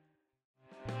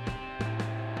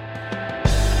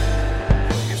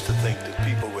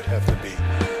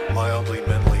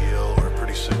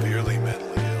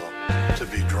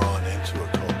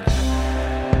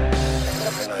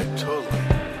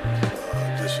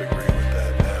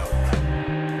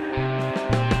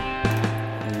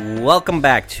welcome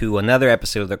back to another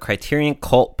episode of the Criterion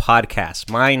Cult Podcast.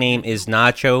 My name is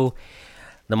Nacho.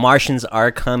 The Martians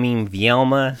are coming,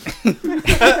 Vielma.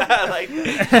 I like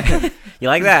that. You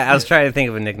like that? I was trying to think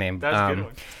of a nickname. That's a good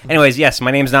one. Anyways, yes,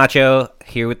 my name's Nacho,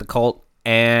 here with the Cult,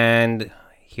 and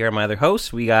here are my other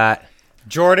hosts. We got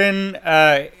Jordan,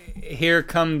 here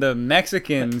come the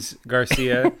Mexicans,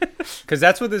 Garcia, because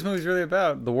that's what this movie's really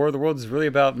about. The War of the Worlds is really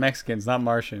about Mexicans, not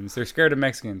Martians. They're scared of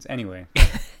Mexicans. Anyway.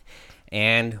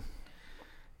 and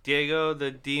Diego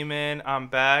the Demon. I'm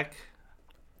back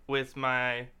with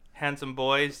my handsome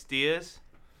boys, Diaz.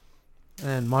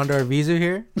 And Mondar Vizu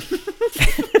here.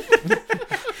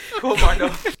 Cool,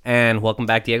 Mondo. And welcome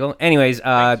back, Diego. Anyways,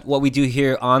 what we do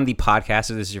here on the podcast,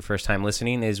 if this is your first time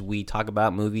listening, is we talk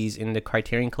about movies in the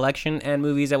Criterion Collection and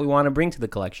movies that we want to bring to the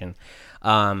collection.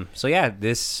 So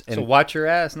watch your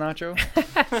ass, Nacho.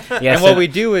 Yeah, and what we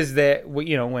do is that,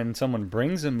 when someone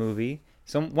brings a movie,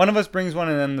 one of us brings one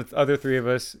and then the other three of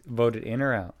us vote it in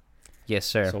or out. Yes,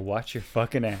 sir. So watch your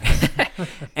fucking ass.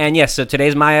 And yes, so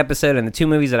today's my episode, and the two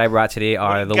movies that I brought today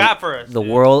are The War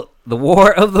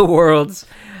of the Worlds,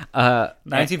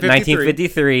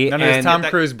 1953. None of this Tom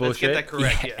Cruise bullshit. Let's get that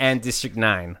correct, yes. and District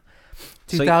 9.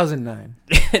 2009.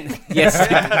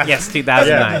 Yes,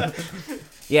 2009.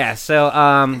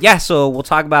 So we'll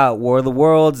talk about War of the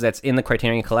Worlds. That's in the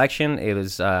Criterion Collection. It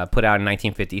was put out in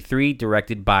 1953,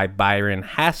 directed by Byron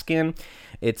Haskin.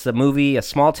 It's a movie. A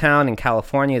small town in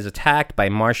California is attacked by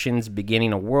Martians,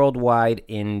 beginning a worldwide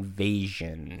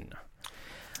invasion.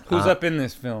 Who's up in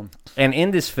this film? And in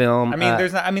this film,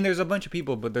 there's a bunch of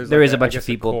people, but there is a bunch of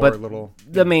people, but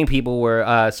the main people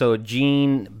were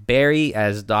Gene Barry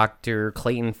as Dr.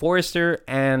 Clayton Forrester,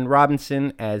 and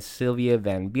Robinson as Sylvia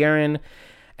Van Buren,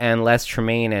 and Les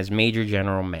Tremaine as Major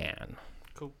General Mann.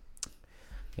 Cool.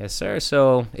 Yes, sir.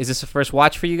 So, is this a first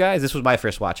watch for you guys? This was my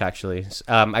first watch, actually.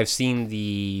 I've seen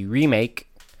the remake,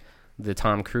 the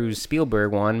Tom Cruise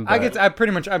Spielberg one.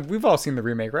 But we've all seen the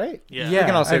remake, right? Yeah. We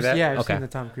can all say that. Yeah, I've Okay. seen the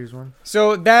Tom Cruise one.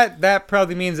 So that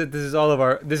probably means that this is all of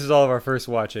our first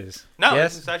watches. No,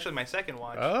 yes? this is actually my second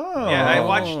watch. Oh. Yeah, I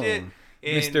watched it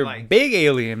in Mr. Big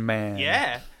Alien Man.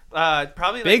 Yeah.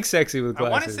 Probably Big sexy with I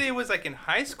glasses. want to say it was like in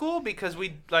high school because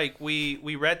we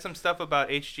read some stuff about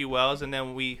H.G. Wells and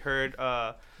then we heard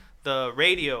the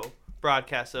radio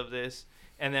broadcast of this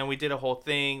and then we did a whole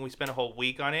thing. We spent a whole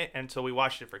week on it and so we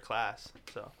watched it for class.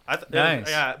 So nice.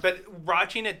 Yeah, but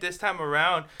watching it this time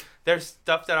around, there's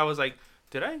stuff that I was like,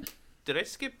 did I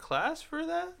skip class for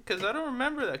that? Because I don't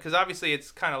remember that. Because obviously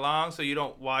it's kind of long, so you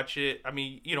don't watch it. I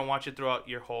mean, you don't watch it throughout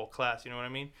your whole class. You know what I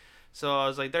mean? So I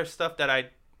was like, there's stuff that I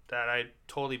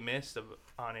totally missed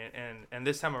on it, and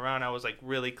this time around I was like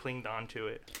really clinged on to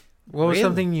it. What was Really?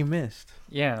 something you missed?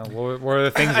 Yeah, what are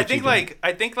the things? I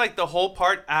think like the whole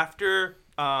part after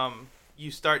you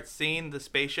start seeing the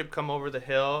spaceship come over the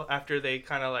hill after they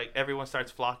kind of like everyone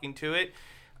starts flocking to it.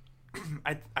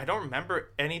 I don't remember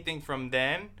anything from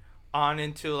then on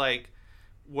into like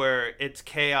where it's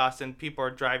chaos and people are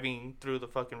driving through the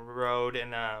fucking road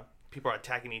and people are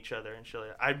attacking each other and shit like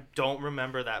that. I don't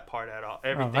remember that part at all.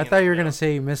 I thought you were going to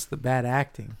say you missed the bad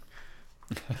acting.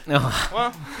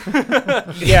 Well,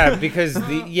 Yeah, because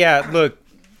look,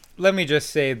 let me just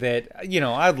say that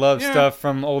I love stuff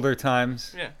from older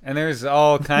times. Yeah. And there's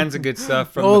all kinds of good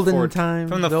stuff from Olden times,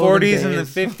 from the golden 40s and the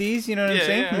days. 50s. You know what I'm Yeah,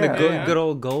 saying? yeah, From yeah, the yeah. good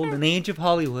old golden age of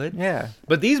Hollywood. Yeah.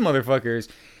 But these motherfuckers,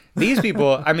 these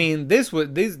people, I mean, this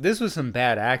was some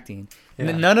bad acting.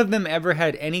 Yeah. None of them ever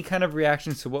had any kind of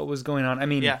reactions to what was going on. I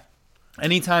mean, yeah.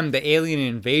 anytime the alien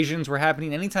invasions were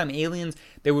happening, anytime aliens,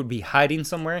 they would be hiding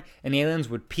somewhere and aliens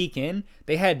would peek in,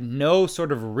 they had no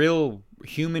sort of real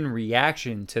human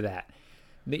reaction to that.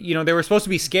 They were supposed to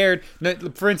be scared.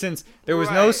 For instance, there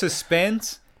was no Right.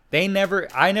 suspense. I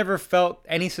never felt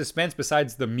any suspense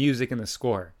besides the music and the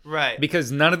score. Right. Because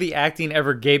none of the acting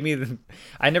ever gave me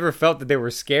I never felt that they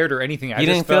were scared or anything. you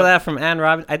didn't feel that from Anne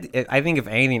Robinson? I think if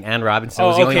anything, Anne Robinson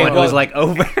was Oh, the only okay, one who was like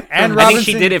over. Anne I think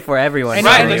she Robinson- did it for everyone. And-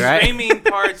 Right, finally, the right? screaming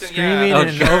parts and Screaming yeah. Oh,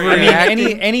 and sure.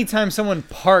 overreacting. Anytime someone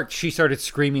parked, she started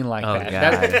screaming like Oh,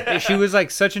 that. She was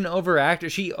like such an overactor.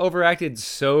 She overacted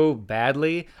so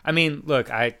badly. I mean, look,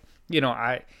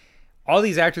 all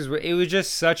these actors it was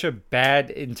just such a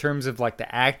bad in terms of like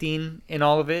the acting in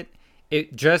all of it.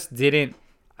 It just didn't.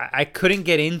 I couldn't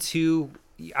get into.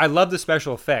 I love the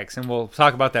special effects, and we'll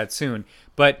talk about that soon.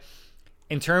 But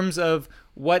in terms of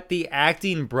what the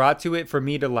acting brought to it, for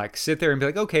me to like sit there and be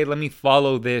like, okay, let me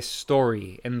follow this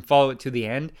story and follow it to the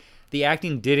end. The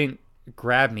acting didn't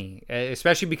grab me,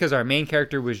 especially because our main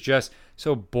character was just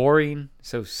so boring,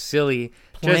 so silly,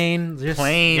 Plain, just just-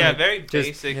 plain. Yeah, very just-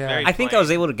 basic. yeah. Very I think I plain.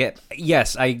 was able to get.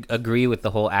 Yes, I agree with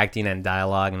the whole acting and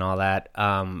dialogue and all that.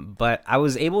 But I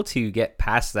was able to get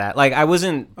past that. Like I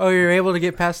wasn't. Oh, you're able to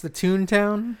get past the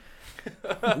Toontown?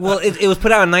 Well, it was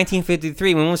put out in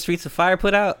 1953. When was Streets of Fire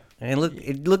put out? And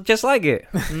it looked just like it.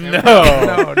 No.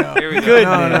 No. Here we go.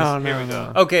 Goodness. No, Here we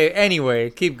no. go. Okay, anyway,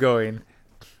 keep going.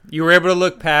 You were able to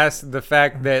look past the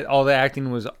fact that all the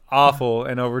acting was awful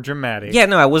and over dramatic. Yeah,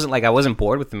 no, I wasn't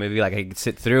bored with the movie. Like I could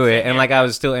sit through it, and like I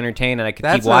was still entertained, and I could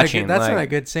That's keep not watching. A good, that's like, not a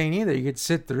good saying either. You could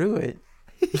sit through it.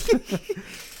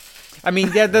 I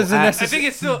mean, that doesn't I I necessarily. think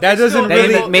it's still. That it's still doesn't Maybe,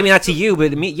 really- able- maybe not to you,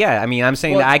 but me. Yeah, I mean, I'm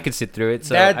saying Well, that I could sit through it.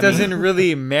 So That I doesn't mean,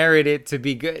 really merit it to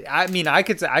be good. I mean, I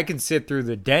could sit through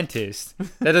the dentist.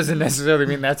 That doesn't necessarily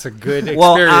mean that's a good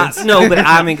well, experience. no, but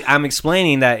I'm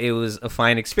explaining that it was a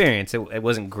fine experience. It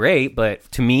wasn't great,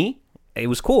 but to me, it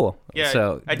was cool. Yeah,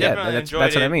 so I definitely enjoyed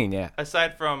that's what I it. mean. Yeah.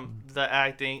 Aside from the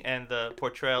acting and the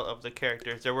portrayal of the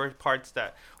characters, there were parts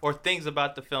that or things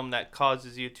about the film that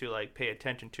causes you to like pay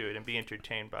attention to it and be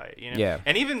entertained by it. You know? Yeah.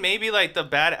 And even maybe like the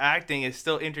bad acting is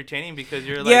still entertaining because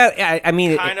you're like Yeah, I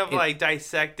mean, kind of like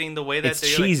dissecting the way that it's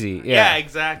they're cheesy. Like, yeah.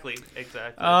 exactly.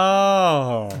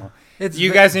 Oh. It's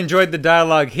You guys enjoyed the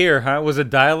dialogue here, huh? Was the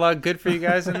dialogue good for you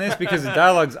guys in this? Because the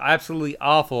dialogue's absolutely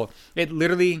awful. It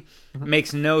literally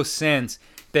makes no sense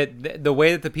that the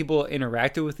way that the people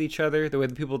interacted with each other, the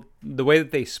way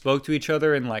that they spoke to each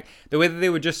other, and like the way that they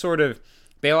would just sort of,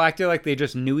 they all acted like they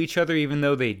just knew each other even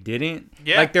though they didn't.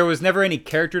 Yeah. Like there was never any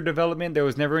character development. There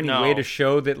was never any No. way to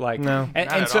show that like No. And,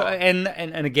 Not and at so all.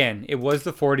 and again, it was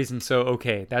the 40s, and so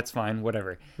okay, that's fine,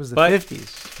 whatever. It was the But-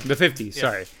 50s. The 50s, Yes,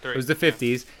 sorry. three, It was the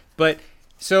 50s. But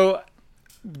so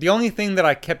the only thing that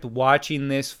I kept watching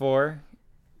this for,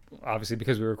 obviously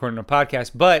because we were recording a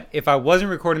podcast, but if I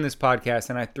wasn't recording this podcast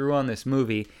and I threw on this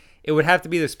movie, it would have to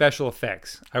be the special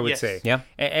effects, I would Yes. say. Yeah.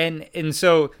 And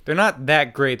so they're not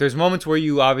that great. There's moments where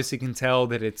you obviously can tell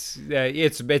that it's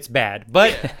bad.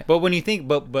 But but when you think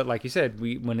but like you said,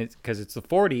 because it's the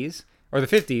 40s or the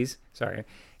 50s, sorry.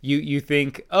 You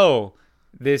think, "Oh,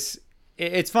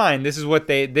 it's fine. This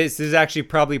is actually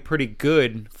probably pretty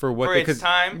good for what For they its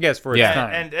time? Yes, for Yeah. its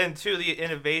time. And to the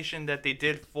innovation that they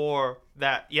did for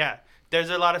that. Yeah. There's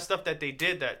a lot of stuff that they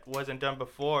did that wasn't done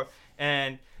before.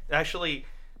 And actually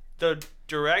the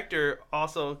director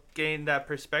also gained that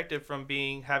perspective from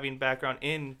having background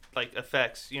in like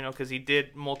effects, because he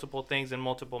did multiple things in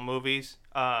multiple movies.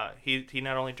 He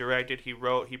not only directed, he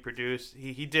wrote, he produced,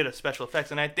 he did a special effects,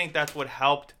 and I think that's what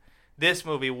helped this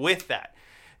movie with that.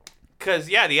 Because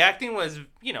yeah, the acting was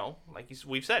like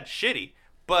we've said, shitty,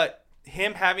 but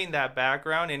him having that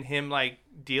background and him like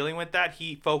dealing with that,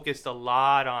 he focused a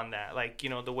lot on that. Like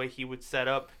the way he would set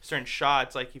up certain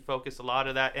shots, like he focused a lot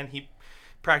of that, and he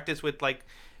practice with like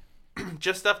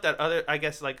just stuff that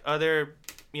other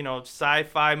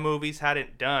sci-fi movies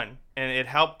hadn't done, and it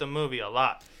helped the movie a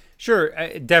lot. Sure,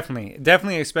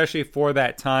 definitely, especially for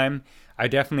that time. I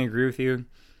definitely agree with you.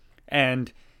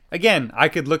 And again, I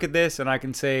could look at this and I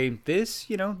can say this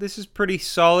is pretty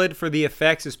solid for the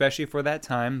effects, especially for that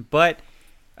time. But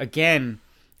again,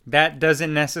 that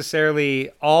doesn't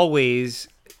necessarily always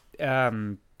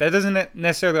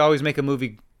make a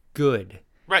movie good.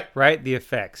 Right, the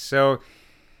effects. So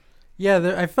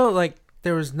Yeah, I felt like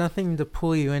there was nothing to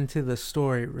pull you into the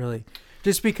story, really.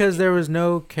 Just because there was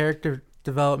no character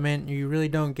development, you really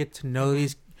don't get to know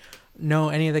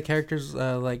any of the characters.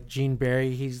 Like Gene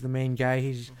Barry, he's the main guy.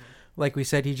 He's like we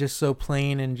said, he's just so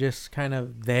plain and just kind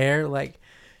of there. Like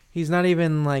he's not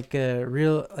even like a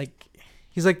real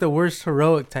he's like the worst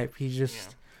heroic type. He's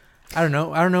just I don't know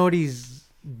what he's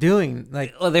doing.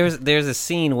 Like Well, there's a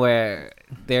scene where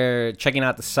they're checking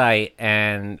out the site,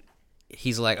 and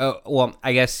he's like, "Oh, well,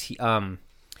 I guess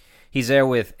he's there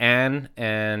with Anne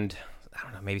and I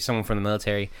don't know, maybe someone from the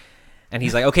military." And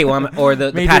he's like, "Okay, well, or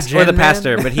the Major pastor, Jen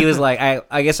pastor." Man? But he was like,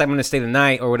 "I guess I'm gonna stay the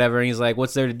night or whatever." And he's like,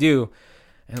 "What's there to do?"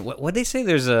 And what they say?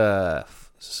 There's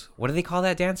what do they call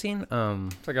that dancing?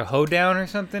 it's like a hoedown or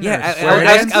something. Yeah, or square I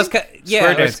dance? was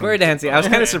dancing. square dancing. I was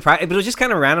kind of surprised, but it was just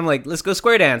kind of random. Like, let's go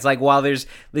square dance. Like, while there's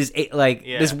this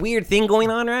this weird thing going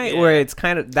on, right? Yeah. Where it's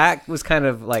kind of that was kind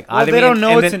of like Well, odd to they me. don't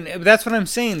know And then- that's what I'm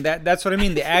saying. That's what I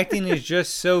mean. The acting is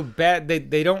just so bad.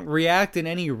 They don't react in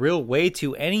any real way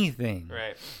to anything.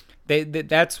 Right.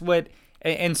 That's what.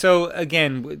 And so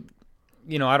again,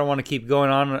 I don't want to keep going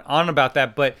on about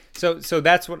that, but so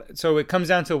that's what. So it comes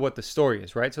down to what the story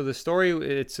is, right? So the story,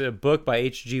 it's a book by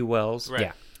H.G. Wells. Right.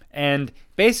 Yeah. And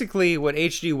basically, what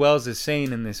H.G. Wells is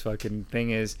saying in this fucking thing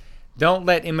is don't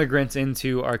let immigrants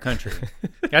into our country.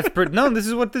 No, this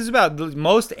is what this is about.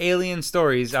 Most alien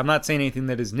stories, I'm not saying anything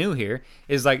that is new here,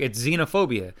 is like it's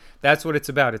xenophobia. That's what it's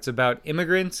about. It's about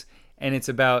immigrants, and it's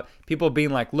about people being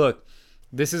like, look,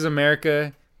 this is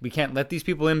America. We can't let these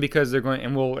people in because they're going,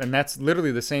 and that's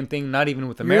literally the same thing, not even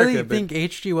with America. You really think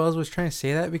H.G. Wells was trying to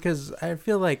say that? Because I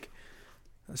feel like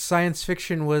science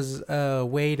fiction was a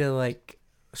way to like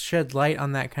shed light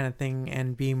on that kind of thing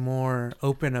and be more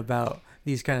open about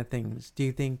these kind of things. Do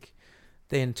you think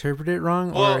they interpret it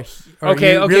wrong, or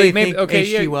okay, you really maybe, think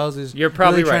H.G. Wells is you're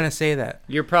probably really right. trying to say that?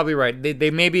 You're probably right.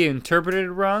 They maybe interpreted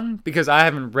it wrong because I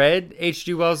haven't read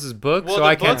H.G. Wells' book, so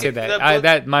I can't say that.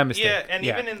 That's my mistake. Yeah, and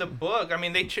even in the book, I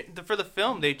mean, for the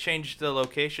film, they changed the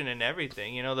location and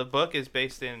everything. You know, the book is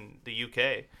based in the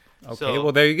UK. Okay, so,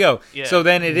 well, there you go. Yeah. So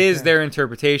then it is their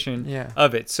interpretation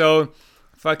of it. So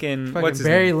fucking what's his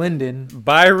Barry name? Lyndon.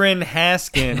 Byron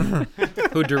Haskin,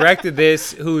 who directed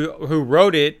this, who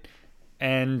wrote it,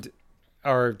 did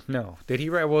he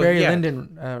write? Well, Barry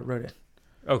Lyndon wrote it.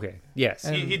 Okay. Yes.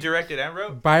 He directed and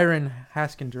wrote? Byron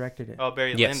Haskin directed it. Oh,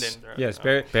 Barry Yes. Lyndon. Yes, Oh.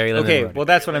 Barry. Lyndon Okay, wrote it. well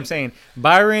that's what I'm saying.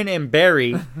 Byron and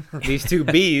Barry, these two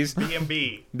B's,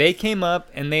 B&B. they came up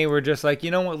and they were just like,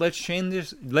 you know what? Let's change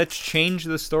this. Let's change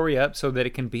the story up so that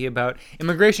it can be about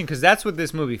immigration, because that's what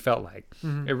this movie felt like.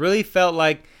 Mm-hmm. It really felt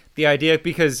like the idea,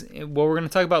 because what we're going to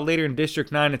talk about later in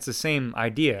District 9, it's the same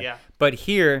idea. Yeah. But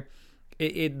here,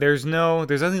 there's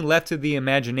nothing left to the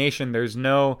imagination. There's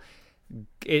no.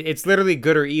 It's literally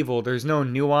good or evil. There's no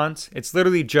nuance. It's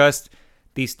literally just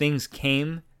these things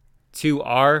came to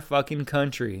our fucking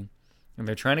country, and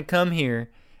they're trying to come here,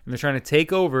 and they're trying to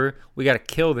take over. We got to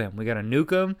kill them. We got to nuke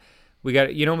them. We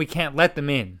can't let them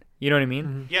in. You know what I mean?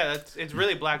 Mm-hmm. Yeah, it's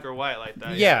really black or white like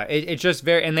that. Yeah, it's just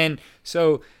very. And then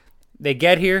so they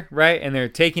get here, right, and they're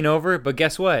taking over. But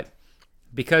guess what?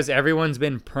 Because everyone's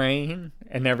been praying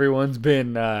and everyone's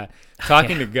been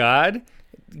talking to God.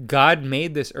 God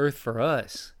made this earth for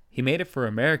us. He made it for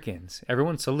Americans.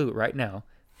 Everyone salute right now.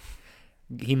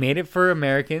 He made it for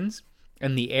Americans,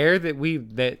 and the air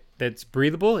that's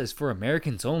breathable is for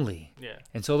Americans only. Yeah.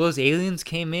 And so those aliens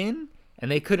came in, and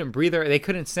they couldn't breathe they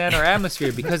couldn't stand our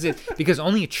atmosphere because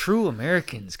only true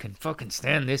Americans can fucking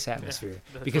stand this atmosphere.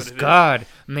 Because what it God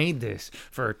made this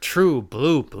for true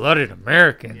blue-blooded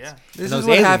Americans. Yeah. This And is those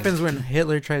what aliens- happens when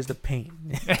Hitler tries to paint.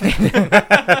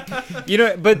 You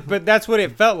know, but that's what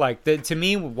it felt like. To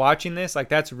me, watching this, like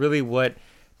that's really what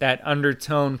that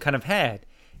undertone kind of had.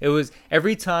 It was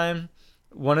every time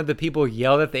one of the people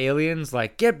yelled at the aliens,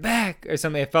 like "Get back" or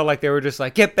something. It felt like they were just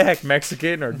like "Get back,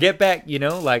 Mexican" or "Get back." You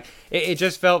know, like it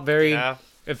just felt very. Yeah.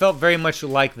 It felt very much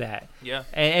like that. Yeah.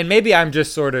 And maybe I'm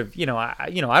just sort of, I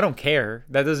don't care.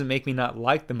 That doesn't make me not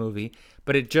like the movie,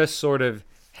 but it just sort of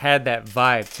had that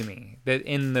vibe to me.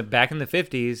 That back in the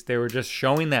 50s, they were just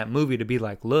showing that movie to be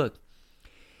like, look,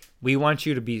 we want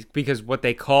you to be, because what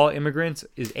they call immigrants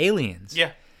is aliens.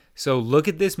 Yeah. So look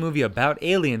at this movie about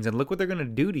aliens and look what they're going to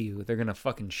do to you. They're going to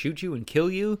fucking shoot you and kill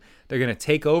you. They're going to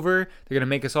take over. They're going to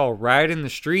make us all riot in the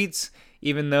streets,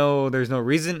 even though there's no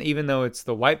reason, even though it's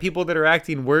the white people that are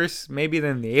acting worse maybe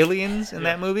than the aliens in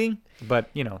that movie. But,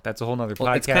 that's a whole nother podcast.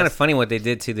 Well, it's kind of funny what they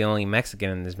did to the only Mexican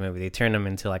in this movie. They turned him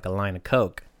into like a line of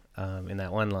Coke in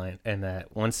that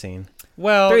one scene.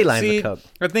 Well, 3 lines of Coke.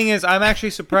 The thing is, I'm actually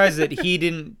surprised that he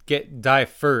didn't die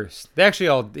first. They actually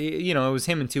all, it was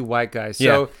him and 2 white guys. So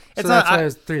Yeah. it's so not. that's why it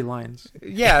was 3 lines.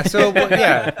 Yeah. So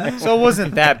so it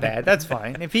wasn't that bad. That's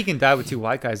fine. If he can die with 2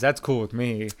 white guys, that's cool with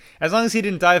me. As long as he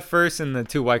didn't die first and the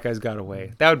 2 white guys got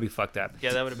away, that would be fucked up.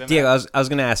 Yeah, that would have been Diego, bad. I was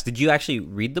gonna ask, did you actually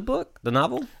read the book, the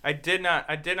novel? I did not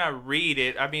read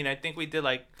it. I mean, I think we did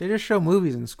like They just show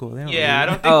movies in school. They don't yeah, I read.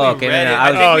 don't think Oh, we okay, read no, it.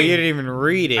 I was- Oh, think you we, didn't even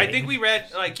read it. I think we read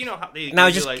like how they No, I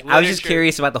was give just you, like, I was just literature.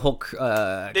 curious about the whole They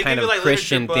kind give of you, like,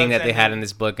 Christian literature thing that books they and had then- in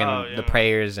this book and Oh, yeah. the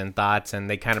prayers and thoughts, and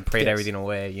they kind of prayed Yes. everything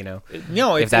away.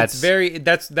 No, If it's that's- very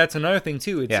that's another thing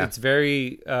too. Yeah. It's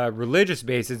very religious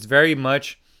based. It's very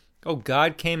much,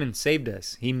 God came and saved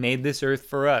us. He made this earth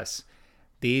for us.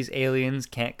 These aliens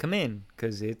can't come in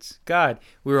because it's God.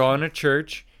 We were all in a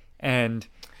church, and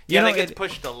That gets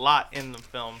pushed a lot in the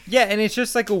film. yeah, and it's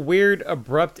just like a weird,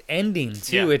 abrupt ending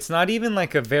too. Yeah. It's not even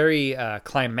like a very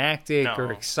climactic No.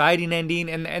 or exciting ending,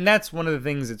 and that's one of the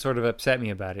things that sort of upset me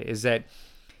about it is that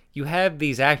you have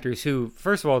these actors who,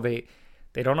 first of all, they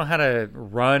don't know how to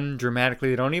run dramatically.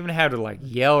 They don't even know how to like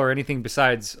yell or anything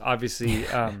besides obviously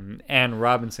Anne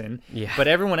Robinson. Yeah. But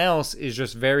everyone else is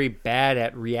just very bad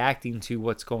at reacting to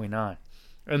what's going on.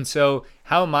 And so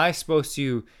how am I supposed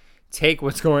to take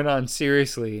what's going on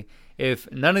seriously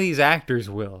if none of these actors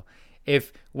will?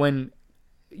 If when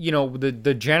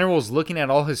the general's looking at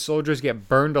all his soldiers get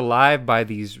burned alive by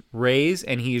these rays,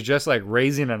 and he's just like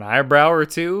raising an eyebrow or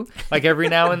two, like every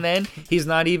now and then. He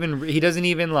doesn't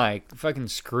even like fucking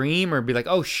scream or be like,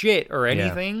 oh shit, or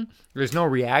anything. There's no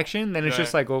reaction. Then it's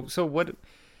just like, oh, so what?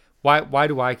 Why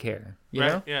do I care? You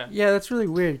know? Yeah. Yeah, that's really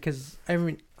weird because I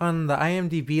mean, on the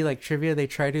IMDb like trivia, they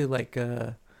try to like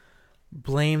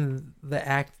blame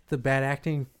the bad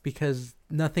acting because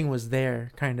nothing was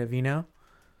there, kind of, you know.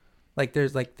 Like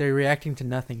they're reacting to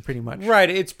nothing pretty much. Right.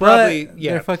 It's probably But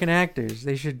they're fucking actors.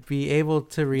 They should be able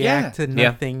to react to Yeah.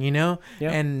 nothing, you know,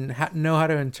 Yeah. and know how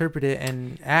to interpret it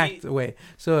and act away.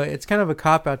 So it's kind of a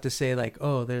cop out to say like,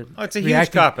 oh, they're it's a huge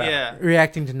reacting- cop out. Yeah.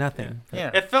 reacting to nothing. Yeah.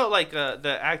 It felt like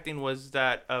the acting was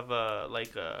that of a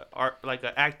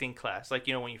acting class, like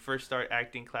when you first start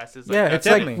acting classes. Like Yeah, that's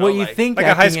it's what like it definitely. felt what you like. think Like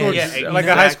a high acting school, is, Yeah, like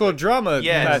a high school drama.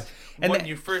 Yes. class. And when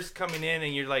you're first coming in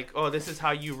and you're like, oh, this is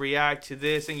how you react to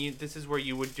this, and this is where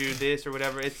you would do this or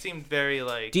whatever. It seemed very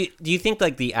like. Do you think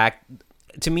like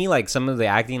to me, like some of the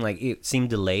acting, like it seemed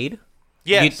delayed?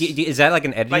 Yes. Is that like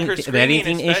an editing her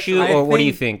screaming issue, especially. or I what do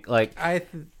you think- think? Like, I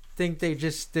think they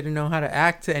just didn't know how to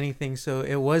act to anything, so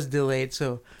it was delayed.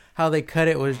 So how they cut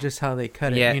it was just how they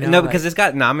cut it. yeah, you know? no, like- because it's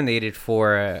got nominated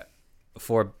for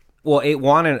well, it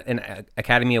won an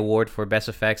Academy Award for Best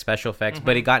Effects, Special Effects,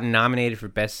 but it got nominated for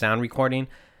Best Sound Recording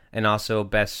and also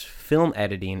Best Film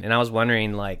Editing. And I was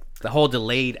wondering, like, the whole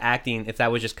delayed acting, if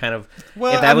that was just kind of,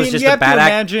 well, if that was just a bad act.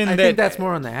 imagine I that. think that's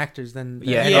more on the actors than the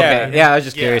Yeah, actors. okay, yeah, I was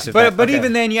just Yeah. curious. If But that, okay.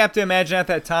 even then, you have to imagine at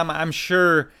that time. I'm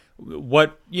sure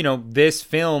what this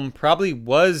film probably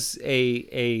was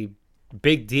a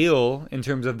big deal in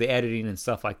terms of the editing and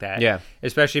stuff like that. Yeah.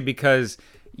 Especially because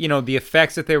the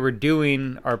effects that they were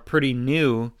doing are pretty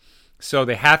new, so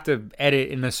they have to edit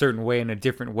in a certain way, in a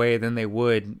different way than they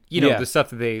would Yeah. the stuff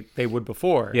that they would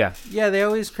before. Yeah, Yeah, they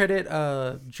always credit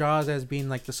Jaws as being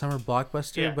like the summer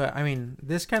blockbuster, Yeah. but I mean,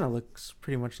 this kind of looks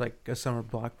pretty much like a summer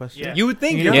blockbuster. Yeah. You would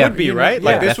think You it know, would be, you know, right? yeah,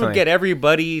 Like this definitely. would get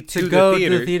everybody To to go the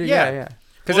theater. to the theater, yeah.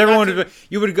 Because Well, everyone not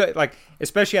you would go, like,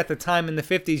 especially at the time in the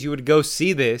 50s, you would go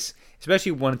see this,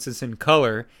 especially once it's in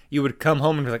color. You would come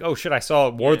home and be like, oh shit, I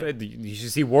saw you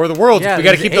should see War of the Worlds. Yeah, We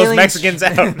got to there's keep those aliens- Mexicans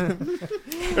out.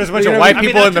 There's a bunch You of know, white I mean,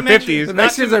 people not in the to mention- 50s. The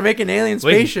Mexicans are making alien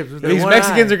spaceships. with their These one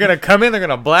Mexicans eye. are going to come in, they're going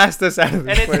to blast us out of And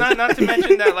this it's place. not to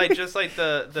mention that like just like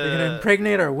They're gonna the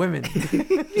impregnate our women.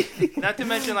 not to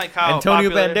mention like how Antonio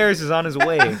popular, Banderas is on his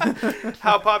way.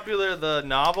 how popular the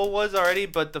novel was already,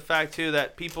 but the fact too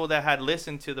that people that had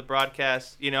listened to the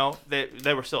broadcast,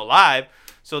 they were still alive,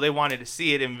 so they wanted to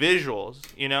see it in visuals,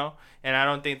 and I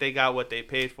don't think they got what they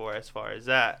paid for as far as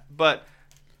that. But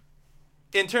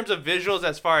in terms of visuals,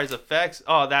 as far as effects,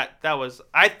 that was,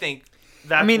 I think.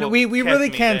 I mean, we kept really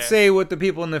me can't there. say what the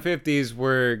people in the 50s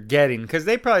were getting, because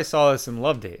they probably saw this and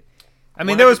loved it. I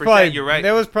mean, there was 100%, probably you're right.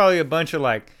 there was probably a bunch of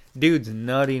like dudes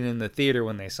nutting in the theater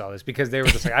when they saw this, because they were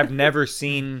just like, I've never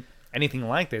seen anything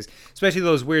like this. Especially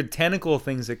those weird tentacle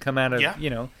things that come out of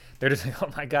they're just like,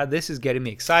 oh my god, this is getting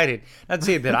me excited. Not to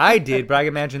say that I did, but I can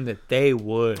imagine that they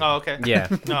would. Oh, okay. yeah.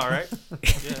 All right.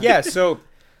 Yeah, so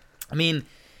I mean,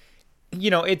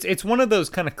 it's one of those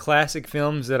kind of classic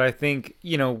films that I think,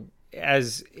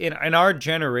 as in our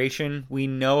generation, we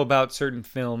know about certain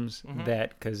films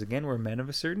that, because again, we're men of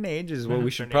a certain age, is what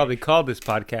we should Certain probably age. call this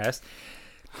podcast.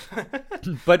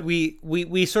 But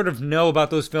we sort of know about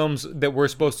those films that we're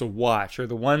supposed to watch, or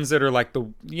the ones that are like the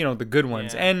good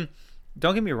ones. Yeah. And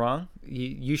don't get me wrong,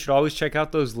 you should always check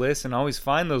out those lists and always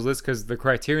find those lists, because the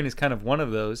Criterion is kind of one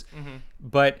of those.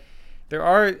 But there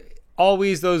are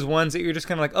always those ones that you're just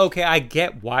kind of like, okay, I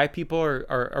get why people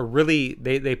are really,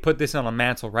 they put this on a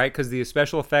mantle, right? Because the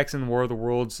special effects in War of the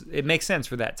Worlds, it makes sense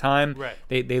for that time. Right.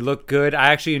 They look good.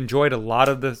 I actually enjoyed a lot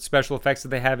of the special effects that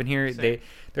they have in here. Same.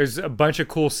 There's a bunch of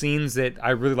cool scenes that I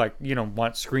really like,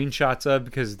 want screenshots of,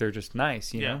 because they're just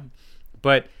nice, you know?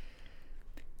 But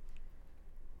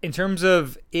in terms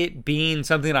of it being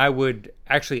something I would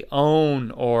actually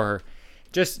own or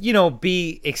just,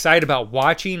 be excited about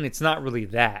watching, it's not really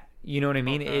that. You know what I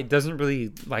mean? Okay. It doesn't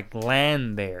really like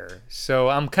land there. So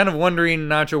I'm kind of wondering,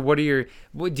 Nacho, what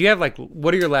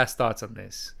are your last thoughts on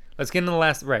this? Let's get into the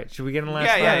last. Right? Should we get into the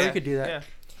last? Yeah, thoughts? we could do that. Yeah.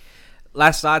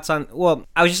 Last thoughts on, well,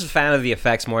 I was just a fan of the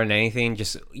effects more than anything.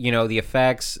 Just, the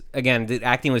effects, again, the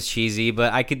acting was cheesy,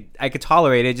 but I could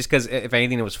tolerate it just because, if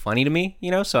anything, it was funny to me,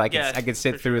 so I could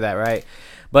sit for through that, right?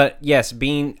 But yes,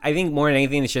 I think more than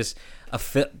anything, it's just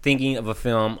thinking of a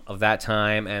film of that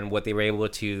time and what they were able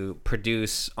to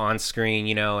produce on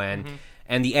screen,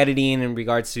 and the editing in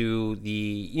regards to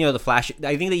the flash.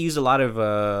 I think they used a lot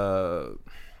of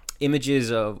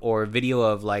images of or video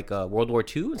of like World War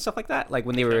II and stuff like that, like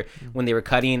when they were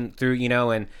cutting through,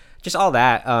 and just all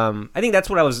that. I think that's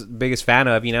what I was biggest fan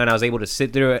of, and I was able to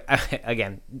sit through it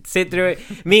again.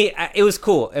 It was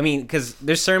cool. I mean, because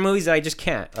there's certain movies that I just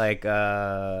can't, like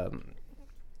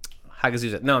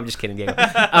Hagazusa. No, I'm just kidding, Diego.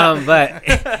 But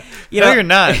No, you're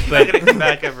not. I'm But not gonna come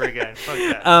back ever again. Fuck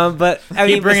that. but I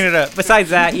mean, keep bringing it up. Besides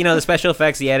that, the special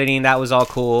effects, the editing, that was all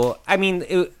cool. I mean,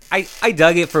 I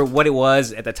dug it for what it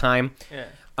was at the time. Yeah.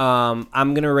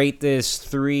 I'm gonna rate this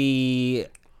 3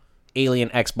 alien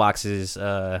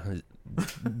Xboxes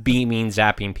beaming,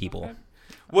 zapping people.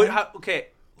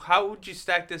 How would you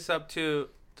stack this up to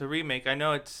the remake? I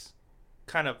know it's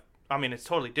kind of, I mean, it's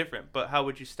totally different, but how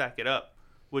would you stack it up?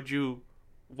 Would you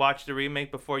watch the remake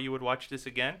before you would watch this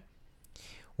again?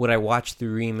 Would I watch the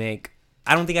remake?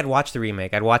 I don't think I'd watch the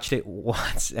remake. I'd watched it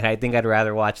once, and I think I'd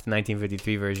rather watch the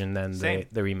 1953 version than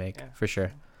the remake, for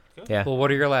sure. Cool. Yeah. well,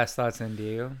 what are your last thoughts then,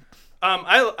 Diego?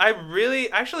 I really,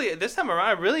 actually, this time around,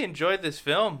 I really enjoyed this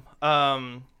film.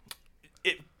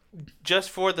 Just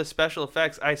for the special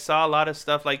effects, I saw a lot of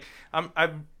stuff. Like,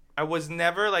 I was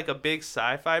never like a big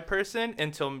sci-fi person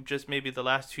until just maybe the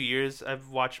last 2 years. I've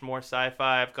watched more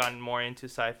sci-fi. I've gotten more into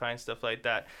sci-fi and stuff like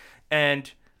that. And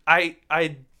I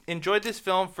enjoyed this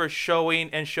film for showing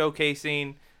and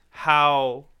showcasing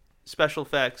how special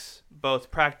effects,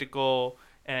 both practical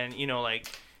and, like,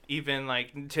 even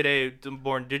like today, the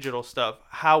more digital stuff,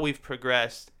 how we've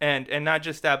progressed. And not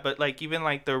just that, but like even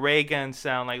like the ray gun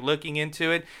sound, like looking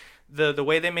into it, the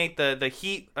way they make the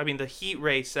heat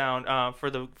ray sound for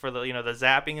the the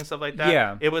zapping and stuff like that.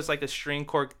 Yeah. It was like a string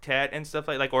quartet and stuff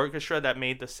like orchestra that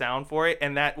made the sound for it,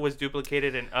 and that was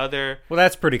duplicated in other. Well,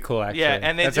 that's pretty cool, actually. Yeah,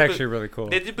 and that's actually really cool.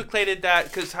 They duplicated that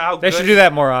because how They good, should do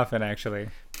that more often, actually.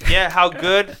 Yeah, how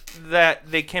good that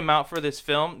they came out for this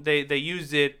film. They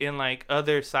used it in like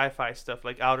other sci-fi stuff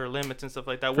like Outer Limits and stuff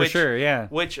like that. For sure, yeah.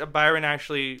 Which Byron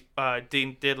actually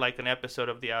did like an episode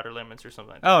of the Outer Limits or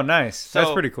something like that. Oh, nice. That's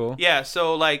So, pretty cool. Yeah,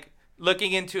 so like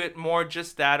looking into it more,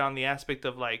 just that on the aspect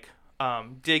of like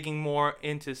digging more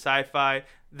into sci-fi,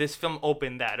 this film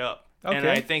opened that up. And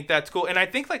Okay. I think that's cool. And I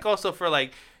think like also for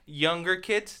like younger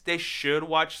kids, they should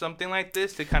watch something like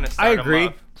this to kind of start them agree.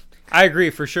 up. I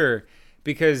agree for sure,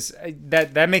 because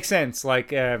that makes sense.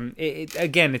 Like,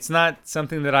 again, it's not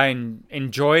something that I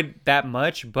enjoyed that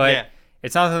much, but Yeah.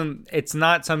 it's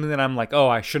not something that I'm like, oh,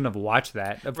 I shouldn't have watched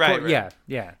that. Of Right, course, right.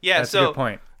 yeah. Yeah, That's so a good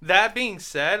point. That being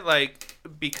said, like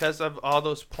because of all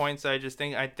those points, I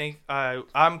think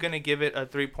I'm gonna give it a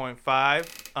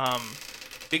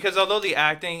 3.5. Because although the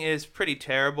acting is pretty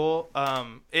terrible,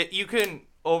 you can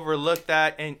overlook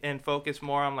that and focus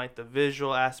more on like the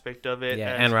visual aspect of it.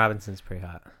 Yeah, as- Anne Robinson's pretty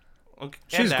hot. okay,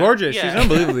 She's and that, gorgeous. yeah. She's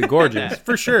unbelievably gorgeous,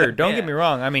 for sure. Don't Yeah. get me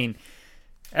wrong. I mean,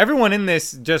 everyone in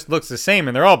this just looks the same,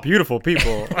 and they're all beautiful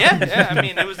people. yeah. I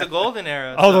mean, it was the golden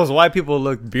era. All so- those white people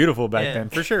looked beautiful back Yeah. then,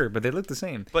 for sure, but they look the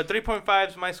same. But 3.5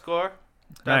 is my score.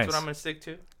 That's Nice. what I'm gonna stick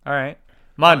to. All right.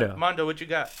 Mondo. Mondo, what you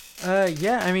got?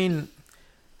 Yeah, I mean,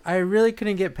 I really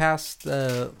couldn't get past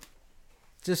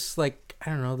just like, I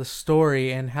don't know, the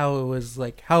story and how it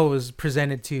was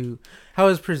presented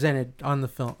on the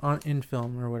film, in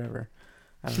film or whatever.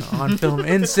 I don't know, on film,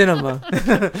 in cinema. From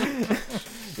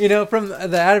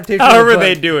the adaptation. of the However book.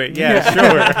 they do it. Yeah,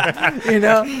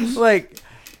 sure. Like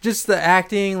just the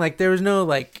acting, like there was no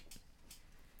like,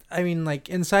 I mean, like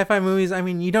in sci-fi movies, I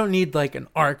mean, you don't need like an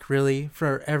arc really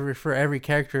for every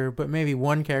character, but maybe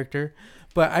one character.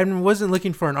 But I wasn't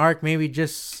looking for an arc, maybe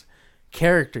just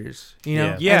characters,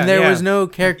 Yeah. And there Yeah. was no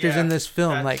characters Yeah, in this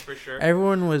film. that's Like for sure.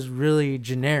 everyone was really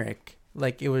generic.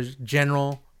 Like it was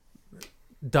general,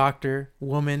 doctor,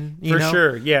 woman. You For know?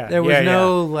 sure, yeah. There was yeah,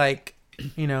 no like,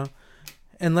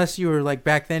 unless you were like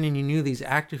back then and you knew who these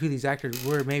actors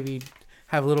were, maybe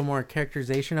have a little more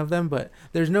characterization of them. But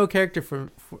there's no character for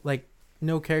like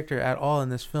no character at all in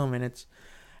this film,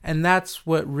 and that's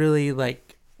what really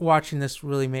like watching this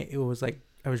really made it was like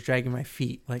I was dragging my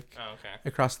feet like Oh, okay.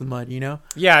 across the mud,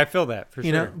 Yeah, I feel that for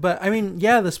you sure. know. But I mean,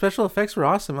 yeah, the special effects were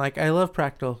awesome. Like I love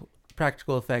practical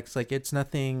effects. Like it's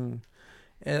nothing.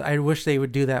 I wish they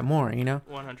would do that more,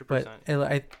 100%. But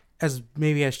as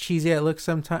cheesy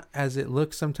as it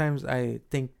looks sometimes, I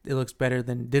think it looks better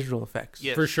than digital effects.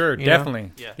 Yes. For sure, You know?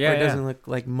 definitely. Yeah. Yeah, Where it doesn't look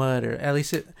like mud, or at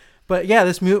least it. But yeah,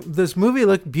 this movie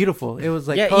looked beautiful. It was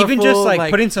like yeah, colorful, even just like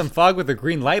putting some fog with a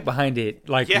green light behind it,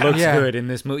 like Yeah. looks Yeah. good in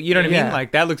this movie. You know what I mean? Yeah.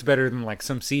 Like that looks better than like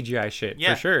some CGI shit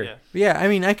Yeah, for sure. yeah. Yeah, I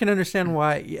mean, I can understand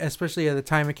why, especially at the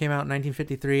time it came out in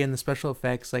 1953, and the special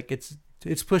effects, like it's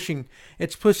pushing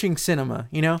cinema,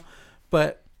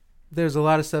 But there's a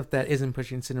lot of stuff that isn't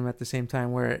pushing cinema at the same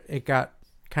time, where it got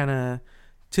kind of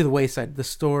to the wayside, the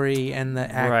story and the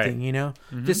acting,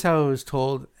 Mhm. just how it was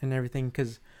told and everything.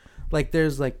 Because like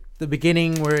there's like the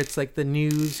beginning where it's like the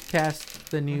newscast,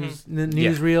 the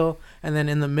newsreel, and then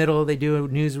in the middle they do a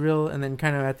newsreel, and then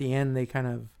kind of at the end they kind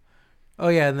of,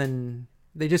 and then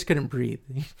they just couldn't breathe.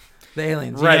 The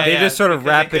aliens, right? They just sort of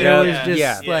wrap it up. It was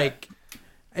just like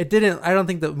it didn't. I don't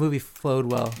think the movie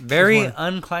flowed well. Very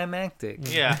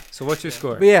unclimactic. Yeah. So what's your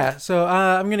score? But yeah, so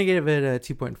I'm gonna give it a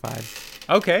 2.5.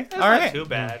 Okay. That's all not right. too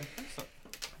bad.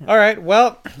 All right.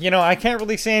 Well, I can't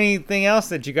really say anything else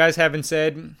that you guys haven't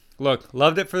said. Look,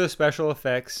 loved it for the special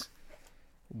effects.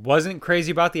 Wasn't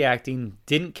crazy about the acting.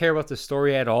 Didn't care about the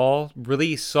story at all.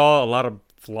 Really saw a lot of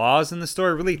flaws in the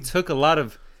story. Really took a lot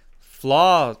of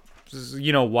flaws,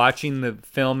 watching the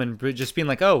film and just being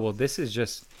like, oh, well, this is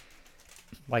just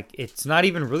like, it's not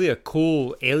even really a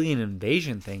cool alien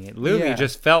invasion thing. It literally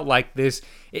just felt like this.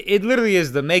 It literally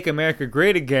is the Make America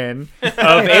Great Again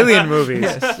of alien movies.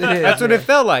 Yes, it is, That's what it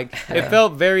felt like. It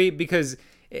felt because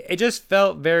it just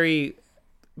felt very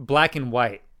black and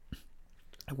white.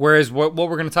 Whereas what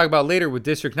we're going to talk about later with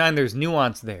District 9, there's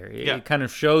nuance there. It kind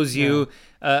of shows you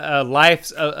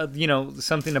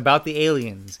something about the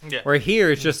aliens. Yeah. Where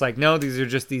here it's just like, no, these are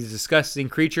just these disgusting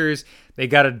creatures. They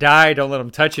got to die. Don't let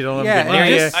them touch you. Don't let them get near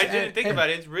you. I didn't think about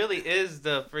it. It really is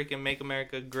the freaking Make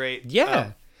America Great.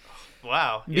 Yeah.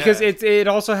 Wow. Because it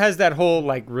also has that whole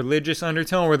like religious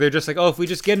undertone where they're just like, oh, if we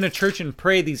just get in a church and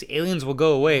pray, these aliens will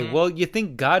go away. Mm-hmm. Well, you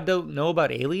think God don't know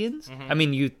about aliens? Mm-hmm.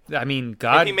 I mean,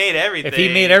 God. If he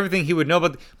made everything, he would know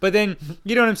about. But then,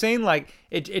 you know what I'm saying? Like,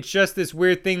 it's just this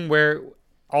weird thing where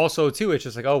also too, it's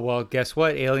just like, oh well, guess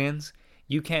what, aliens?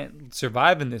 You can't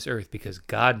survive in this earth because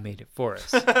God made it for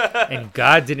us, and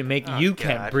God didn't make you.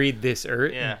 Can't breathe this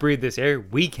earth, breathe this air.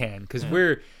 We can because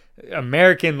we're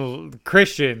American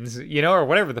Christians, or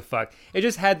whatever the fuck. It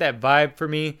just had that vibe for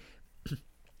me.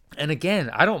 And again,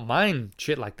 I don't mind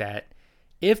shit like that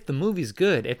if the movie's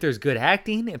good, if there's good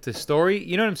acting, if the story,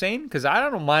 you know what I'm saying? Because I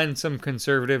don't mind some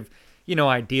conservative,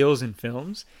 ideals in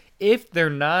films if they're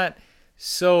not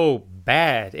so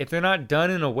bad, if they're not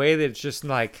done in a way that's just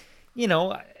like,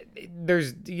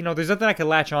 there's nothing I can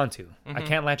latch onto. Mm-hmm. I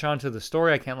can't latch onto the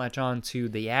story. I can't latch on to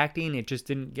the acting. It just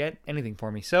didn't get anything for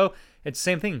me. So it's the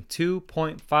same thing.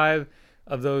 2.5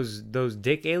 of those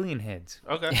dick alien heads.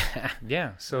 Okay.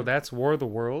 Yeah. So that's War of the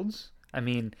Worlds. I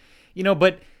mean,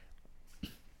 but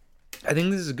I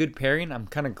think this is a good pairing. I'm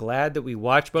kind of glad that we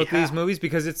watched both of these movies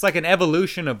because it's like an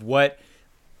evolution of what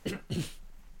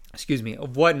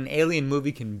of what an alien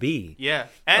movie can be. Yeah.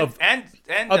 And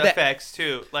the effects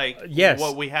too. Like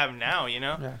what we have now,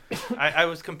 Yeah. I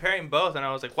was comparing both and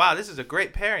I was like, wow, this is a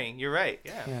great pairing. You're right.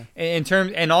 Yeah. In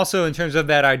terms of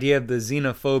that idea of the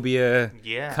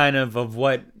xenophobia kind of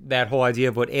what that whole idea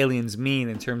of what aliens mean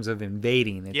in terms of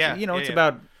invading. It's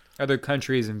about other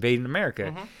countries invading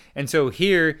America. Mm-hmm. And so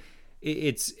here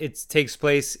it takes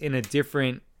place in a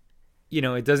different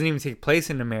it doesn't even take place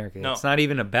in America. No. It's not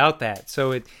even about that.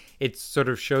 So it sort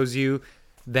of shows you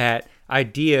that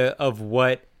idea of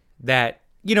what that,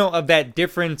 of that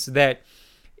difference that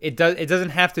it doesn't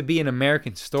have to be an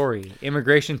American story.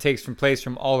 Immigration takes place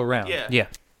from all around. Yeah.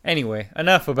 Anyway,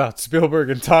 enough about Spielberg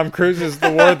and Tom Cruise's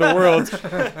The War of the Worlds.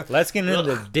 Let's get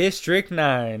into District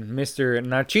 9, Mr.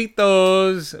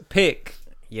 Nachito's pick.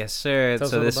 Yes, sir.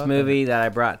 So this movie that I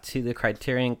brought to the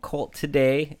Criterion Cult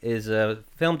today is a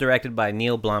film directed by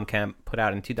Neil Blomkamp, put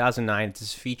out in 2009. It's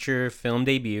his feature film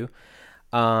debut.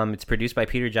 It's produced by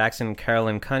Peter Jackson and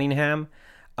Carolyn Cunningham.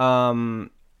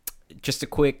 Just a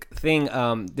quick thing.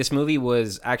 This movie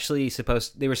was actually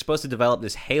they were supposed to develop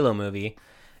this Halo movie,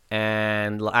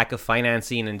 and lack of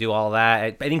financing and do all that.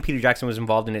 I think Peter Jackson was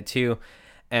involved in it too,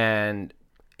 and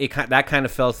that kind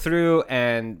of fell through,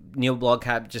 and Neil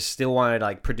Blomkamp just still wanted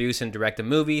to produce and direct a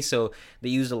movie, so they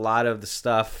used a lot of the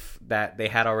stuff that they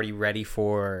had already ready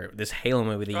for this Halo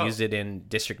movie. They used it in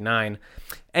District 9.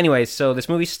 Anyway, so this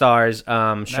movie stars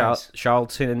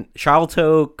Charlton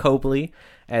Copley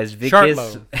as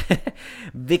Vicus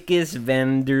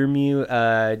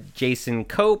Vandermew, Jason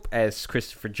Cope as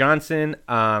Christopher Johnson,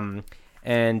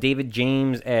 and David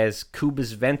James as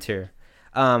Cubas Venter.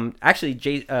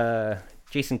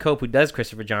 Jason Cope, who does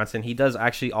Christopher Johnson, he does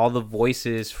actually all the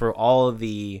voices for all of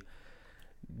these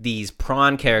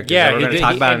prawn characters that we're going to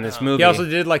talk about in this movie. He also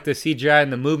did the CGI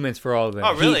and the movements for all of them.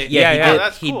 Oh, really?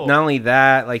 That's cool. Not only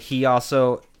that, he's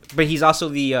also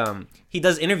the he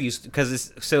does interviews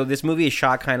because this movie is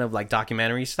shot kind of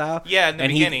documentary style. Yeah, in the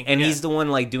beginning. He's the one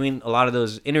doing a lot of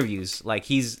those interviews.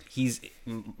 He's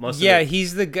most. Yeah,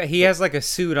 he's the guy. He has a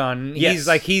suit on. Yes.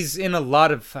 He's in a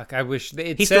lot of I wish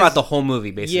he's throughout the whole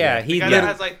movie basically. Yeah, the guy that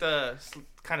has the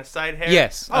kind of side hair.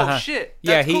 Yes. Oh shit.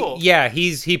 That's cool.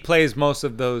 He plays most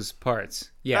of those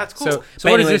parts. Yeah, that's cool. So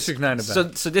what is District 9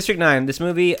 about? So District 9, this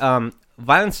movie,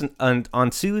 Violence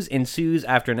ensues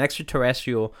after an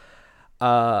extraterrestrial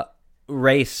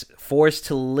race forced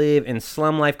to live in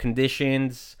slum-life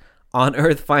conditions on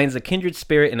Earth finds a kindred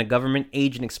spirit and a government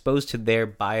agent exposed to their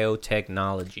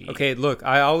biotechnology. Okay, look,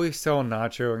 I always tell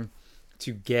Nacho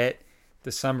to get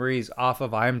the summaries off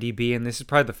of IMDb, and this is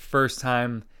probably the first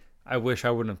time I wish I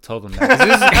wouldn't have told him that.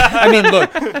 'Cause I mean,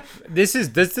 look,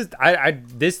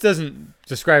 this doesn't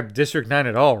describe District 9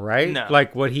 at all, right? No.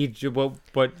 Like what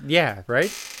yeah,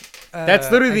 right?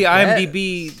 That's literally the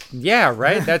IMDb. Yeah,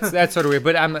 right. That's sort of weird.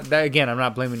 But I'm not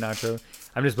blaming Nacho.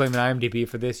 I'm just blaming IMDb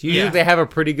for this. Usually they have a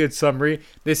pretty good summary.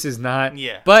 This is not.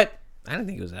 Yeah. But I don't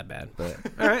think it was that bad, but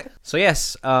all right. So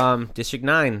yes, District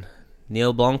 9,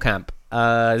 Neil Blomkamp.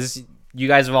 You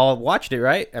guys have all watched it,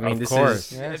 right? I mean, Of this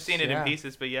course. is Yes, I've seen it yeah. in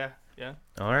pieces, but yeah.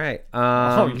 all right.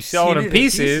 you saw it in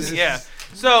pieces. Yeah.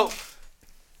 So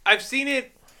I've seen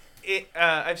it.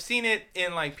 I've seen it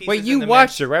in like pieces. Wait, you in the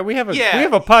watched it, right? We have a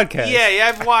podcast.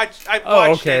 Yeah, I've watched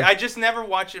okay. it. I just never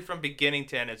watched it from beginning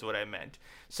to end is what I meant.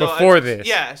 So Before this.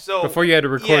 Yeah, so Before you had to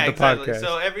record the exactly. podcast.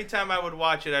 So every time I would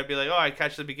watch it, I'd be like, "Oh, I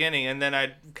catch the beginning," and then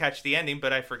I'd catch the ending,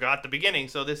 but I forgot the beginning.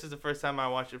 So this is the first time I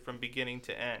watched it from beginning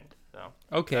to end. So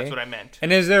Okay. that's what I meant.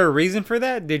 And is there a reason for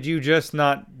that? Did you just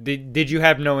not did you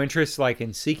have no interest like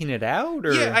in seeking it out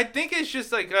or Yeah, I think it's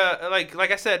just like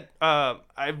I said,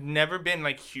 I've never been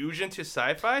like huge into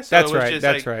sci-fi. So That's it was right. Just,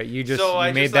 That's like, right. You just so you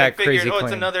I made just that like figured, crazy oh, claim.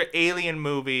 it's another alien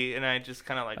movie, and I just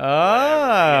kind of like.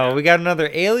 Oh, we got another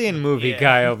alien movie Yeah.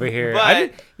 guy over here. But I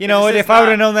didn't, you know what? this is If I would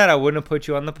have not- known that, I wouldn't have put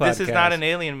you on the podcast. This is not an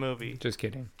alien movie. Just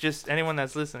kidding. Just anyone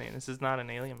that's listening, this is not an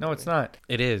alien movie. No, it's not.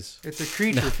 It is. It's a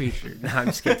creature feature. No, I'm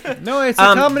just kidding. No, it's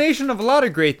a combination of a lot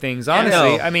of great things.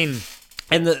 Honestly, No. I mean,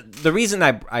 And the reason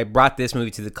I brought this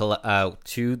movie to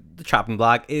the chopping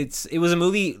block, it was a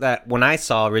movie that when I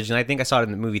saw originally, I think I saw it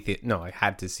in the movie theater. No, I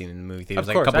had to see it in the movie theater. of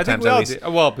Like course, a couple I think times we at all least. did.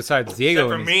 Well, besides Diego, Except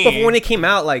for and me. But when it came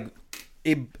out, like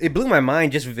it blew my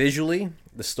mind just visually,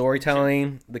 the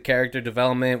storytelling, the character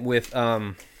development with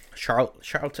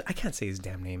Charlton. I can't say his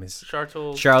damn name is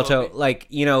Charlton. Like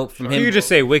from you him. could just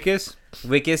say Wickus.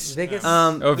 Vicus. Vicus.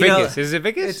 Oh, you know, Vicus. Is it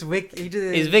Vicus? It's Wick. It's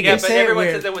Yeah, Vicus. but Say it everyone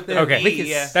weird. says it with the Okay. V,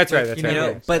 yeah. That's right. That's You right. You know,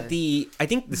 right. but I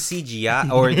think the CGI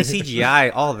or the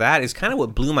CGI, all that is kind of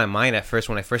what blew my mind at first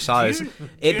when I first saw it. Do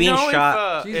It you being know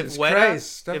shot. Jesus if Weta,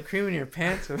 Christ! Stop if- creaming your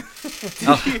pants.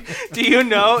 do you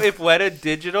know if Weta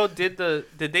Digital did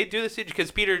they do the CGI?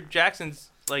 Because Peter Jackson's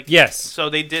like Yes. So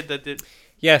they did the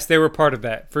Yes, they were part of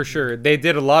that for sure. They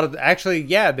did a lot of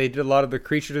they did a lot of the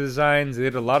creature designs. They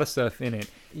did a lot of stuff in it.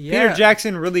 Yeah. Peter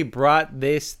Jackson really brought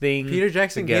this thing. Peter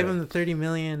Jackson together. gave him the 30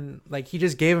 million. Like he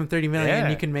just gave him 30 million, Yeah.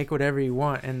 and you can make whatever you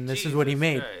want. And this is what he Jesus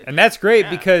made. Christ. And that's great Yeah.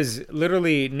 because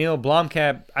literally Neil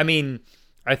Blomkamp, I mean,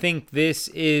 I think this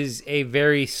is a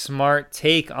very smart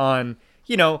take on,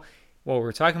 what we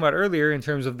were talking about earlier in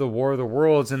terms of the War of the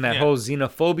Worlds and that Yeah. whole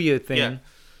xenophobia thing Yeah.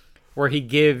 where he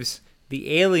gives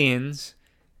the aliens,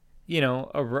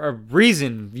 a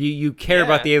reason you care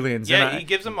about the aliens. Yeah, And he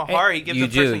gives them a heart. He gives you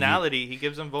them do. personality. He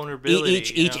gives them vulnerability.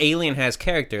 Each alien has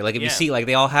character. Like if you Yeah. see, like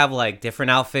they all have like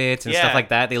different outfits and stuff Yeah. like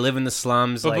that. They live in the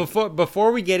slums. But Like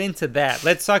before we get into that,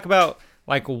 let's talk about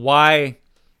like why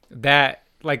that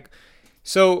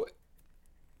so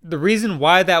the reason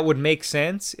why that would make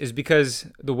sense is because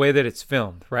the way that it's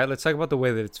filmed, right? Let's talk about the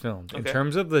way that it's filmed in Okay.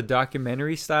 terms of the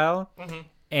documentary style Mhm.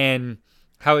 and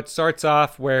how it starts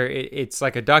off where it's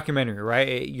like a documentary,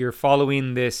 right? You're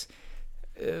following this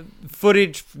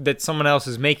footage that someone else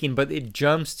is making, but it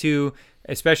jumps to,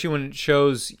 especially when it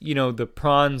shows, the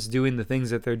prawns doing the things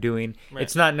that they're doing. Right.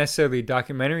 It's not necessarily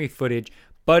documentary footage,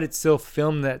 but it's still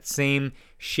filmed that same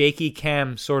shaky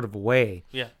cam sort of way.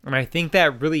 Yeah. And I think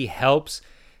that really helps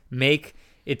make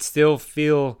it still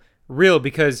feel real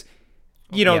because,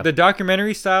 Yeah. the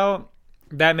documentary style,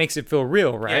 that makes it feel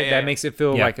real, right? Yeah, That yeah. makes it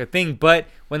feel Yeah. like a thing. But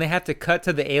when they have to cut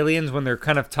to the aliens, when they're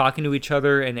kind of talking to each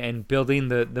other and building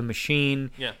the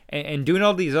machine Yeah. and doing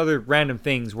all these other random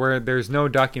things where there's no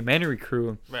documentary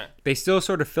crew, Right. they still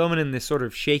sort of film it in this sort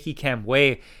of shaky cam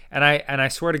way. And I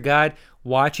swear to God,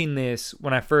 watching this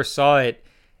when I first saw it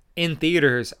in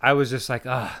theaters, I was just like,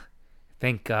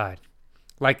 thank God.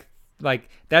 Like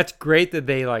that's great that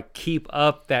they like keep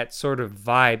up that sort of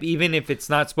vibe, even if it's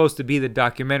not supposed to be the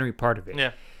documentary part of it.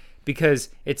 Yeah. Because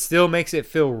it still makes it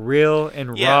feel real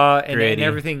and Yeah. raw and Gritty.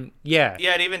 everything. Yeah.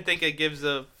 Yeah, I'd even think it gives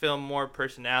the film more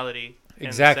personality. In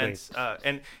Exactly. The sense,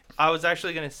 and I was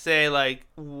actually gonna say, like,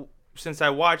 since I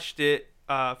watched it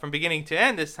from beginning to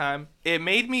end this time, it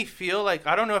made me feel like,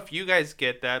 I don't know if you guys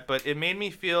get that, but it made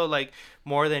me feel like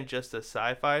more than just a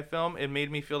sci-fi film. It made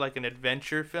me feel like an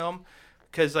adventure film,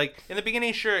 because like in the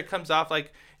beginning, sure, it comes off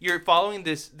like you're following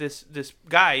this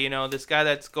guy, you know, this guy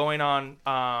that's going on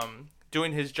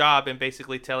doing his job and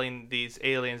basically telling these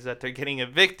aliens that they're getting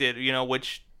evicted, you know,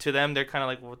 which to them they're kind of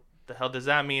like, what the hell does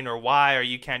that mean, or why, or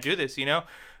you can't do this, you know.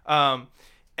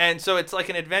 And so it's like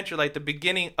an adventure, like the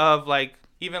beginning of like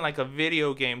even like a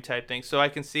video game type thing. So I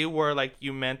can see where like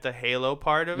you meant the Halo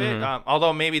part of it.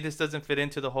 Although maybe this doesn't fit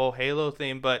into the whole Halo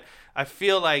theme, but I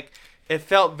feel like it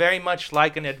felt very much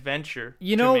like an adventure.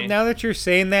 You know, to me. now that you're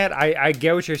saying that, I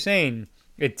get what you're saying.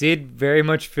 It did very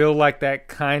much feel like that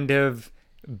kind of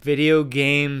video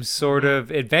game sort of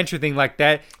adventure thing, like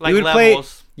that. Like you would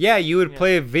levels. you would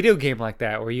play a video game like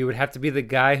that, where you would have to be the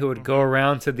guy who would go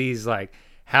around to these like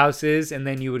houses, and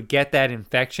then you would get that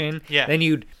infection. Yeah. Then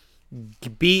you'd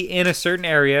be in a certain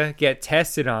area, get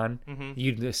tested on,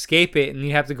 you'd escape it, and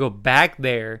you have to go back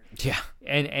there. Yeah.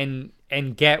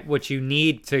 And get what you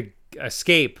need to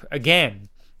escape again.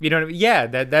 You know what I mean? Yeah,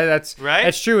 that's right.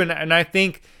 That's true, and I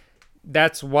think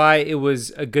that's why it was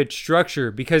a good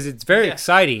structure, because it's very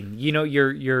exciting. You know,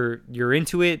 you're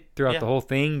into it throughout the whole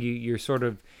thing. You're sort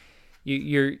of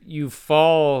you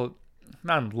fall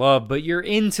not in love, but you're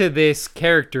into this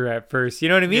character at first. You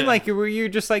know what I mean? Yeah. Like you're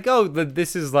just like, oh,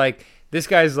 this is like, this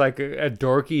guy's like a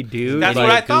dorky dude. That's like,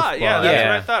 what I thought. Yeah, goofball. that's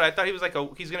what I thought. I thought he was like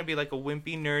he's gonna be like a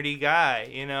wimpy, nerdy guy.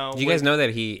 You know. Do you guys know that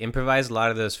he improvised a lot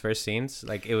of those first scenes?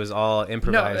 Like it was all No,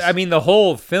 improvised. I mean the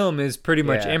whole film is pretty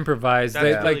much Yeah. improvised. That's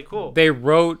They, really like, cool. They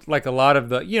wrote like a lot of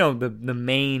the, you know, the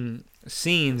main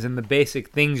scenes and the basic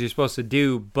things you're supposed to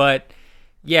do, but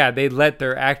yeah, they let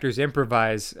their actors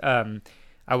improvise.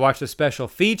 I watched the special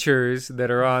features that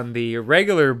are on the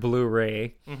regular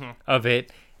Blu-ray of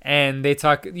it, and they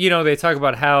talk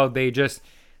about how they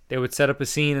would set up a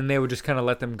scene and they would just kind of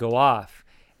let them go off.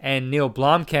 And Neil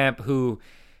Blomkamp, who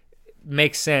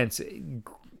makes sense,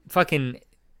 fucking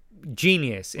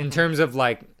genius in terms of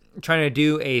like trying to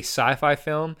do a sci-fi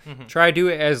film. Try to do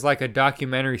it as like a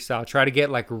documentary style. Try to get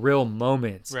like real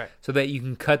moments, Right. so that you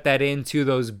can cut that into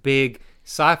those big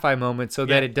sci-fi moments, so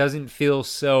that it doesn't feel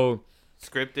so,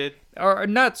 Scripted. or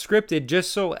not scripted,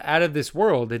 just so out of this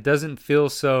world. It doesn't feel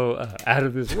so out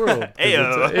of this world. 'Cause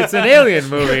Ayo. it's an alien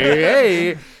movie.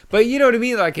 Hey, but you know what I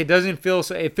mean? Like it doesn't feel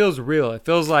so. It feels real. It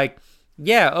feels like,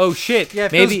 yeah, oh shit. Yeah,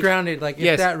 it maybe, feels grounded. Like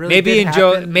yes, if that really maybe did in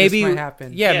Joe, happen, maybe this might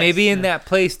happen. yeah, Yes. maybe in that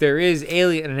place there is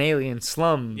an alien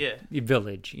slum Yeah.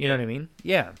 village. You know what I mean?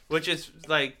 Yeah. Which is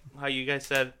like how you guys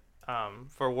said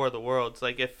for War of the Worlds.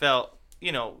 Like it felt,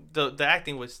 you know, the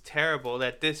acting was terrible.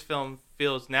 That this film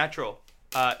feels natural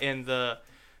in the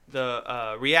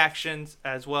reactions,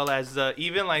 as well as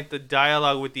even like the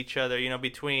dialogue with each other. You know,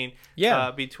 between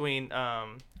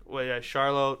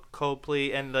Charlotte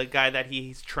Copley and the guy that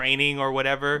he's training or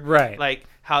whatever. Right. Like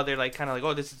how they're like kind of like,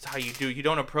 oh, this is how you do. You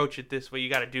don't approach it this way. You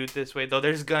got to do it this way. Though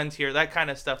there's guns here. That kind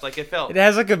of stuff. Like it felt. It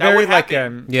has like a that very would like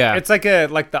happen. Yeah. It's like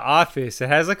The Office. It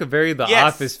has like a very The Yes.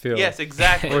 Office feel. Yes,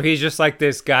 exactly. Where he's just like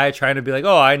this guy trying to be like,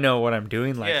 oh, I know what I'm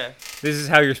doing. Like, Yeah. this is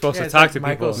how you're supposed Yeah, to it's talk like to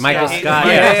Michael people. Michael Scott. Scott.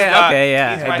 He's Yeah, Michael yeah, Scott. okay,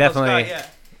 yeah, He's I Michael definitely. Scott,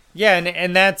 yeah. Yeah,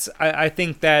 and that's I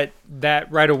think that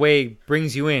right away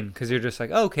brings you in, because you're just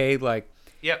like, okay, like,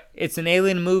 Yep. it's an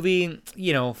alien movie,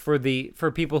 you know, for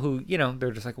people who, you know,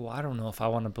 they're just like, well, I don't know if I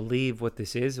want to believe what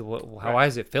this is. Why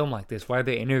is it filmed like this? Why are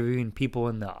they interviewing people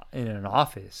in an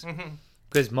office?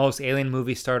 Because most alien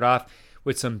movies start off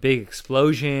with some big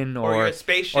explosion, Or you're a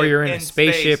spaceship or you're in a in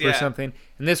spaceship space, or yeah. something.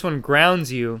 And this one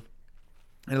grounds you,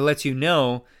 and it lets you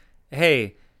know,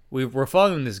 hey, we're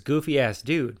following this goofy ass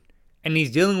dude, and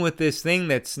he's dealing with this thing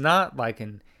that's not like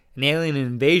an alien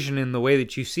invasion in the way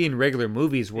that you see in regular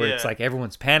movies, where it's Yeah. like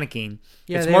everyone's panicking.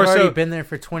 Yeah, It's they've more already so been there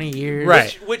for 20 years.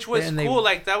 Right. Which was And they- cool.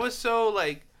 Like that was so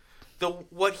like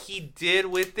what he did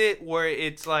with it, where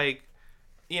it's like,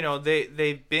 you know,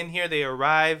 they've been here, they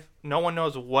arrive, no one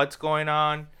knows what's going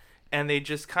on, and they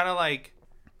just kind of like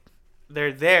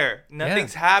they're there.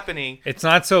 Nothing's happening. It's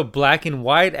not so black and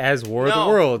white as War of the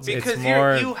Worlds. Because It's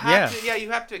more, you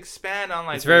have to expand on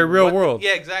like It's very real what- world.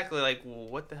 Yeah, exactly. Like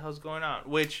what the hell's going on?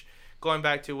 Which, going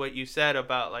back to what you said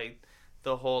about like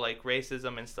the whole like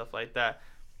racism and stuff like that,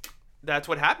 that's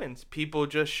what happens. People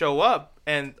just show up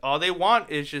and all they want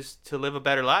is just to live a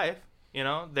better life. You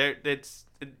know, it's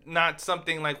not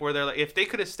something like where they're like, if they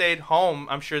could have stayed home,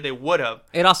 I'm sure they would have.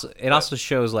 It also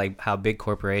shows like how big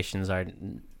corporations are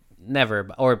never,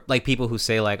 or like people who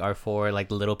say like are for like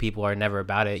little people are never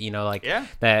about it. You know, like Yeah.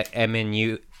 that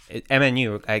MNU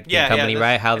like Yeah, the company, yeah,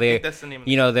 right? How I they, think that's the name of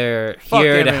you know, they're Fuck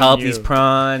here to help MNU. these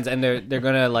prawns, and they're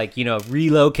gonna like, you know,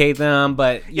 relocate them,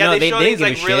 but you Yeah, know they show didn't these give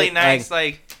like a really shit. nice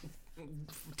like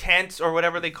tents or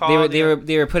whatever they call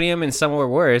they were putting them in somewhere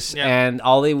worse, Yeah. and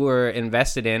all they were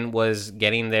invested in was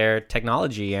getting their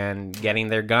technology and getting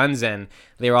their guns, and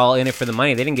they were all in it for the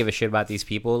money. They didn't give a shit about these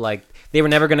people. Like, they were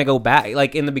never going to go back.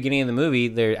 Like, in the beginning of the movie,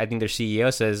 I think their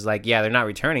CEO says, like, yeah, they're not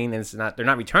returning, and they're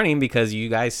not returning because you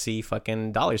guys see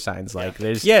fucking dollar signs. Like,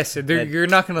 there's Yes, you're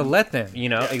not going to let them. you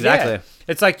know, exactly. Yeah.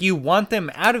 It's like you want them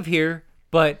out of here,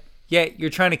 but yet you're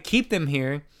trying to keep them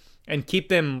here and keep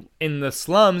them in the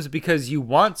slums because you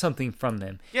want something from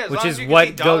them. Yeah, as which long is as you can what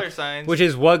see dollar signs. which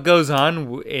is what goes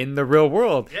on in the real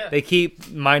world. Yeah. They keep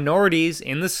minorities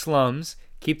in the slums,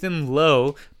 keep them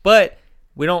low, but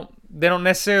they don't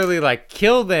necessarily like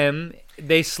kill them.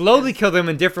 They slowly kill them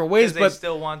in different ways, 'Cause they but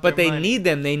still want but their they money. need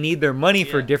them. They need their money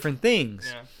for Yeah. different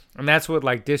things. Yeah. And that's what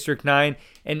like District 9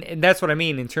 and that's what I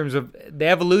mean in terms of the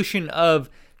evolution of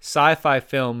sci-fi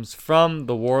films from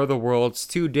the War of the Worlds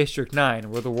to District 9,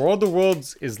 where the War of the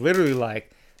Worlds is literally like,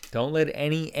 don't let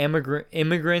any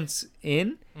immigrants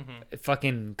in. Mm-hmm.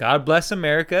 Fucking God bless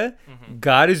America.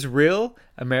 God is real.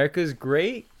 America is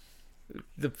great.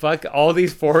 The fuck all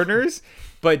these foreigners.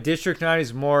 But District 9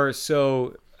 is more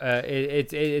so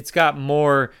it's got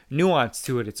more nuance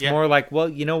to it. It's Yeah. more like, well,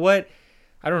 you know what?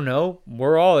 I don't know.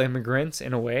 We're all immigrants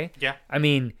in a way. Yeah. I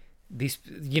mean, these,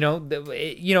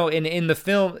 in the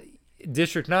film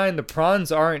District 9, the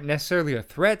prawns aren't necessarily a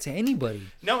threat to anybody.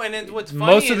 No, and then what's funny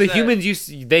Most of the is that-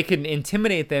 humans, they can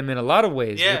intimidate them in a lot of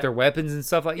ways Yeah. with their weapons and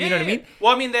stuff like. You know what I mean?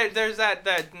 Well, I mean, there's that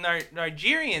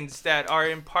Nigerians that are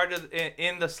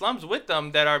in the slums with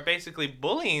them that are basically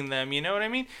bullying them. You know what I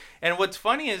mean? And what's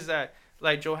funny is that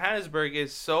like Johannesburg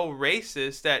is so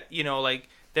racist that like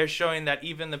they're showing that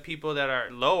even the people that are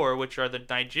lower, which are the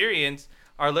Nigerians,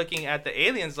 are looking at the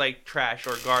aliens like trash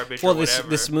or garbage Well, or whatever.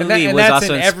 this And, movie and was that's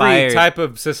also in inspired. every type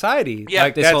of society. Yeah,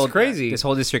 like this that's whole, crazy. This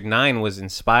whole District 9 was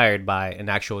inspired by an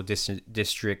actual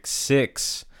District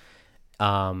 6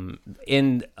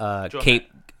 in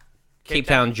Cape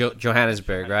Town,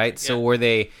 Johannesburg, right? So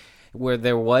where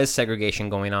there was segregation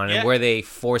going on, Yeah. and where they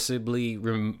forcibly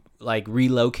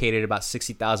relocated about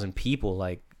 60,000 people,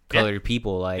 like colored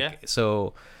people, like Yeah.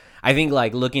 so. I think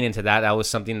like looking into that was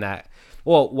something that,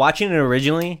 well, watching it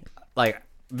originally, like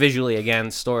visually again,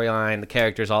 storyline, the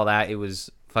characters, all that, it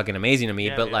was fucking amazing to me.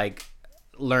 Yeah, but yeah. like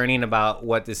learning about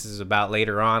what this is about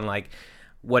later on, like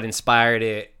what inspired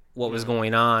it, what was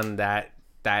going on, that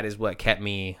is what kept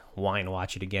me wanting to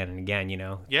watch it again and again,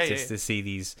 just to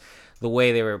see the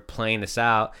way they were playing this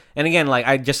out. And again, like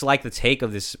I just like the take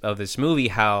of this movie,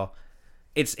 how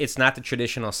it's not the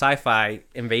traditional sci-fi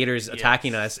invaders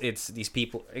attacking us. It's these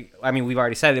people. I mean, we've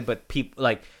already said it, but people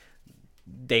like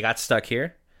they got stuck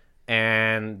here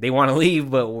and they want to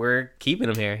leave, but we're keeping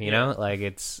them here. You know, like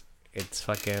it's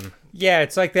fucking. Yeah,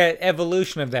 it's like that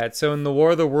evolution of that. So in the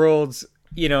War of the Worlds,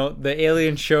 the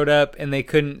aliens showed up and they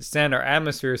couldn't stand our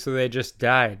atmosphere, so they just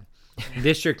died. In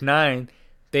District 9,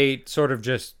 they sort of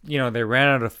just, they ran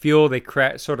out of fuel. They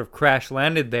sort of crash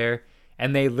landed there,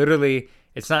 and they literally,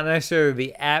 it's not necessarily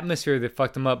the atmosphere that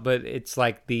fucked them up, but it's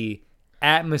like the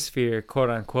atmosphere, quote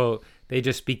unquote. They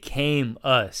just became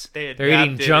us. They're eating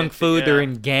adapted junk it, food. yeah. They're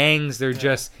in gangs. They're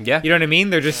just, you Yeah. know what I mean?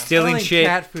 They're just stealing Selling shit.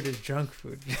 cat food is junk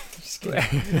food. Just kidding.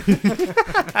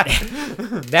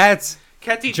 That's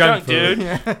Cats eat Junk junk, food. dude.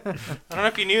 I don't know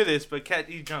if you knew this, but cats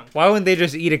eat junk. why wouldn't they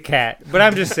just eat a cat? But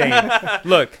I'm just saying.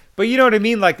 Look, but you know what I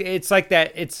mean? Like it's like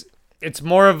that. It's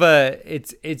more of a.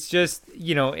 It's just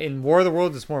in War of the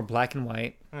Worlds it's more black and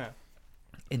white. Yeah.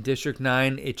 In District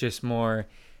 9 it's just more.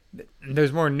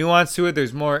 There's more nuance to it.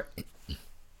 There's more.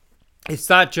 It's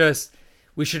not just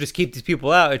we should just keep these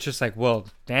people out. It's just like, well,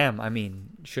 damn. I mean,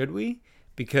 should we?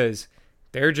 Because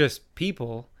they're just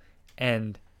people,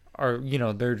 and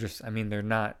they're just. I mean, they're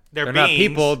not. They're not beings.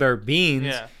 people. They're beings.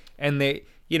 Yeah. And they,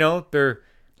 they're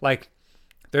like,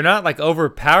 they're not like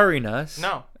overpowering us.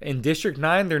 No. In District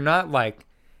 9, they're not like,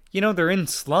 they're in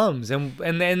slums, and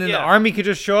then the Yeah. army could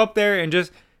just show up there and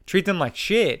just treat them like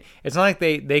shit. It's not like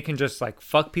they can just like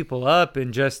fuck people up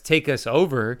and just take us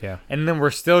over. Yeah. And then we're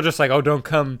still just like, oh, don't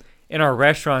come in our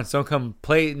restaurants, don't come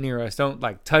play near us, don't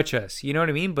like touch us. You know what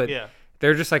I mean? But Yeah.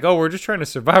 they're just like, oh, we're just trying to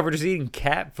survive. We're just eating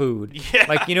cat food. Yeah.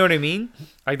 Like, you know what I mean?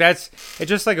 Like it's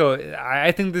just like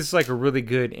I think this is like a really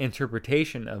good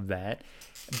interpretation of that.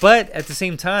 But at the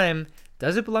same time,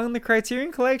 does it belong in the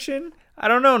Criterion Collection? I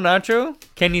don't know, Nacho.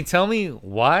 Can you tell me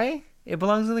why it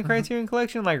belongs in the Criterion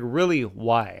Collection? Like, really,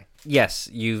 why? Yes,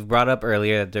 you've brought up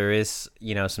earlier that there is,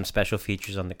 some special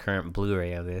features on the current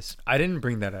Blu-ray of this. I didn't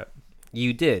bring that up.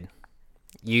 You did.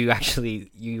 You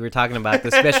were talking about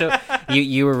the special.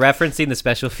 you were referencing the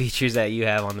special features that you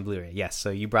have on the Blu-ray. Yes, so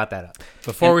you brought that up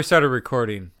Before we started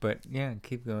recording, but yeah,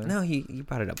 keep going. No, you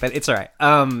brought it up, but it's all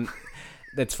right.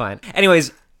 That's fine.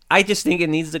 Anyways, I just think it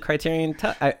needs the Criterion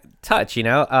touch.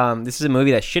 This is a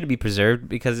movie that should be preserved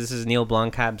because this is Neil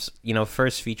Blomkamp's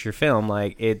first feature film.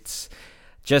 Like, it's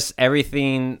just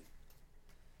everything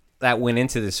that went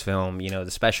into this film.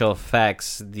 The special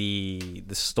effects, the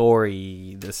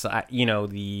story,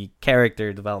 the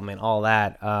character development, all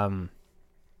that. I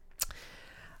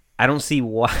don't see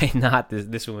why not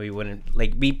this movie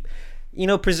wouldn't be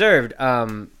preserved.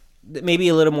 Maybe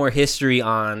a little more history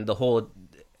on the whole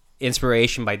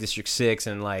inspiration by District 6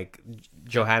 and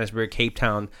Johannesburg, Cape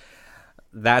Town,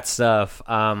 that stuff.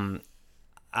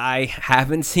 I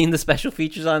haven't seen the special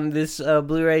features on this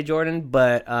Blu-ray, Jordan,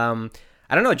 but I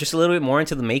don't know, just a little bit more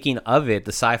into the making of it,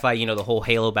 the sci-fi, the whole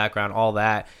Halo background, all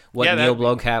that, what Neil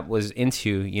Blomkamp was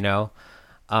into,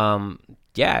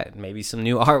 maybe some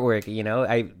new artwork.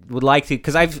 I would like to,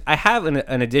 because I have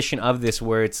an edition of this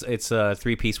where it's a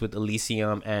 3-piece with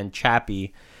Elysium and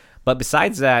Chappie. But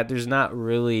besides that, there's not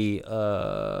really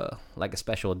a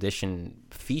special edition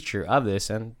feature of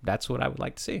this, and that's what I would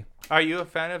like to see. Are you a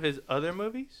fan of his other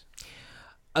movies?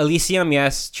 Elysium,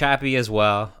 yes. Chappie as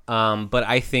well. But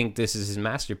I think this is his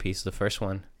masterpiece, the first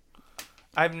one.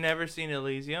 I've never seen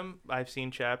Elysium. I've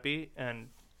seen Chappie, and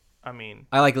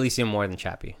I like Elysium more than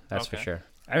Chappie. That's for sure.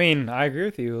 I agree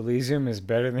with you. Elysium is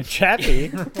better than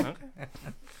Chappie. Okay.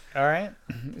 All right.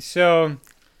 So,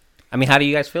 how do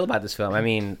you guys feel about this film?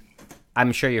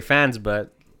 I'm sure you're fans,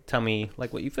 but tell me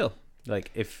what you feel,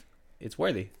 if it's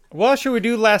worthy. Well, should we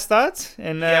do last thoughts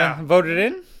and vote it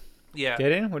in? Yeah.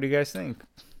 Get in? What do you guys think?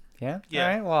 Yeah? Yeah. All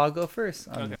right, well, I'll go first.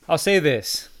 Okay. I'll say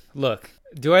this. Look,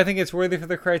 do I think it's worthy for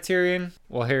the Criterion?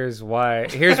 Well, here's why.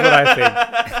 Here's what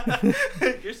I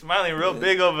think. You're smiling real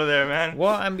big over there, man.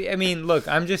 Well, look,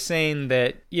 I'm just saying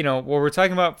that, what we're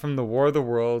talking about from the War of the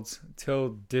Worlds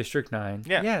till District 9.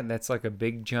 Yeah, that's a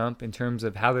big jump in terms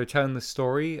of how they're telling the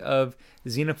story of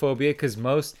xenophobia, because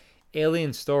most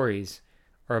alien stories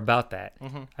are about that.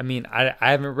 Mm-hmm. I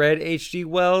haven't read H.G.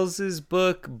 Wells's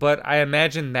book, but I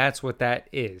imagine that's what that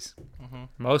is. Mm-hmm.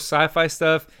 Most sci-fi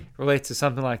stuff relates to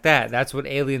something like that. That's what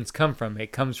aliens come from.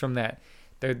 It comes from that.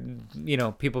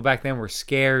 People back then were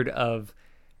scared of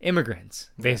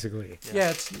immigrants, basically. Yeah,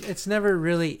 it's never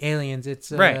really aliens.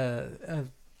 It's a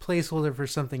placeholder for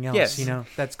something else,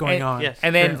 that's going on. Yes.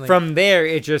 And then from there,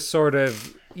 it just sort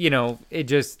of,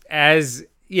 as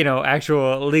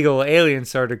actual illegal aliens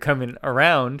started coming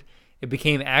around, it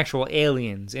became actual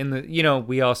aliens.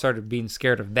 We all started being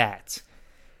scared of that.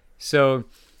 So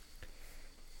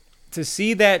to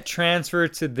see that transfer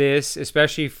to this,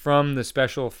 especially from the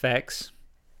special effects,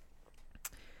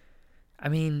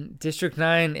 District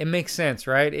 9, it makes sense,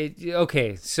 right?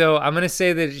 Okay, so I'm going to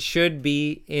say that it should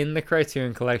be in the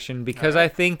Criterion Collection because I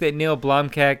think that Neil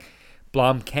Blomkamp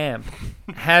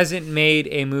hasn't made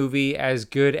a movie as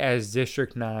good as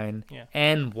District 9. Yeah.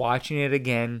 And watching it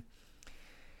again,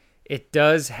 it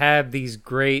does have these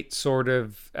great sort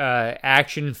of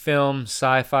action film,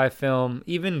 sci-fi film,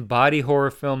 even body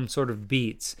horror film sort of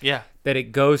beats that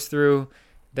it goes through,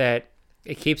 that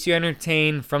it keeps you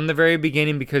entertained from the very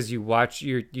beginning because you watch,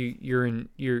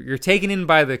 you're taken in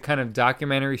by the kind of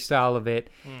documentary style of it,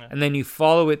 and then you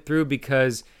follow it through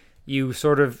because you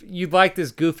like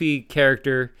this goofy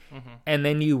character, and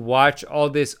then you watch all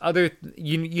this other,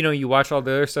 you watch all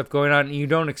the other stuff going on, and you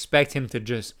don't expect him to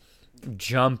just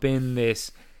jump in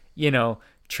this,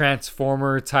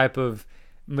 transformer type of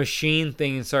machine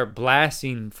thing and start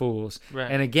blasting fools. Right.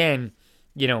 And again,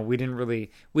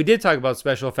 we did talk about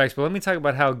special effects, but let me talk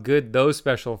about how good those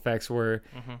special effects were,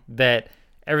 that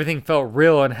everything felt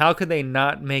real, and how could they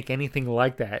not make anything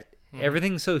like that?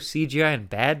 Everything's so CGI and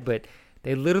bad, but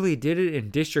they literally did it in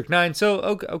District 9. So,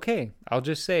 okay, I'll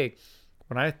just say,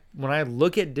 when I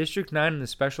look at District 9 and the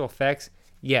special effects,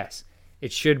 yes,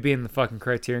 it should be in the fucking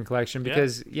Criterion Collection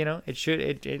because,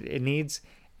 it needs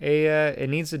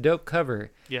a dope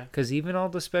cover. Yeah. Because even all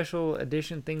the special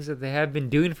edition things that they have been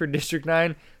doing for District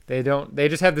 9, they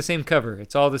just have the same cover.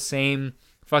 It's all the same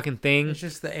fucking thing. It's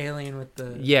just the alien with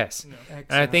the... Yes. And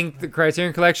I think the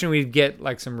Criterion Collection, we'd get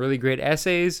some really great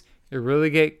essays. It really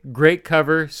get great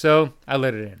cover, so I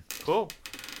let it in. Cool.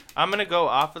 I'm gonna go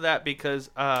off of that because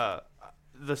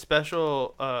the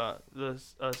special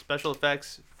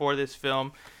effects for this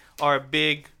film are a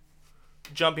big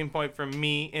jumping point for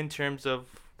me in terms of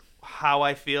how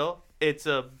I feel. It's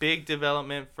a big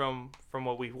development from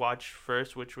what we watched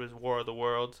first, which was War of the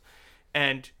Worlds,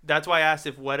 and that's why I asked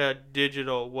if Weta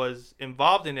Digital was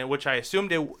involved in it, which I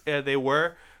assumed they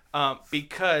were,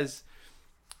 because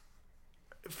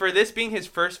for this being his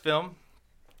first film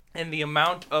and the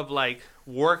amount of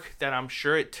work that I'm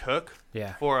sure it took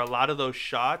for a lot of those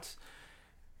shots,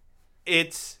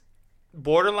 it's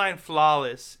borderline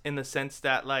flawless in the sense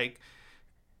that, like,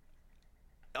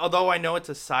 although I know it's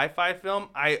a sci-fi film,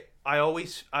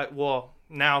 well,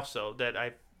 now so that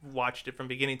I watched it from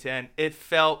beginning to end, it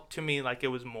felt to me like it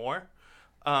was more.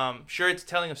 Sure, it's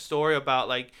telling a story about,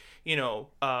 like, you know,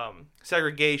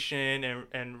 segregation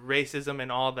and racism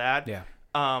and all that. Yeah.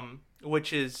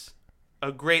 Which is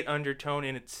a great undertone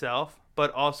in itself,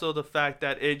 but also the fact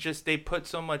that they put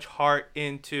so much heart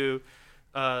into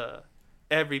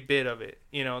every bit of it.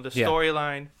 You know, the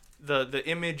storyline, the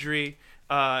imagery,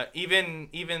 even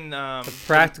the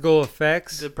practical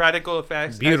effects. The practical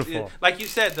effects. Beautiful. Like you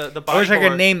said, the body I wish I could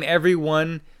horror. name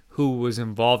everyone who was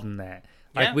involved in that.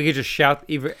 Like, Yeah. we could just shout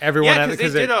everyone out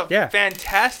because they did a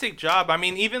fantastic job. I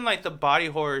mean, even like the body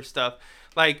horror stuff,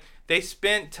 like they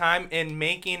spent time in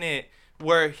making it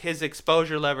where his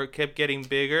exposure level kept getting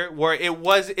bigger, where it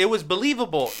was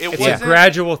believable. It It's wasn't a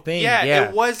gradual thing. Yeah, Yeah.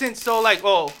 it wasn't so like,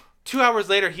 oh, 2 hours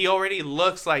later he already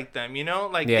looks like them. You know,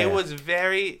 like Yeah. it was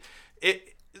very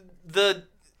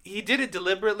he did it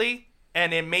deliberately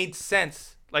and it made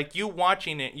sense. Like, you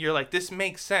watching it, you're like, this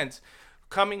makes sense.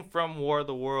 Coming from War of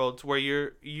the Worlds, where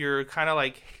you're kind of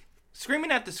like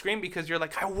screaming at the screen because you're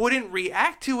like, I wouldn't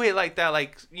react to it like that,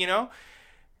 like, you know,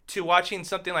 to watching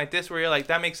something like this where you're like,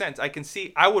 that makes sense.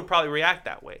 I would probably react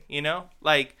that way, you know?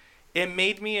 Like, it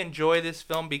made me enjoy this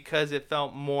film because it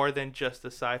felt more than just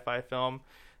a sci-fi film.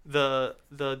 The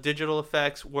digital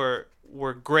effects were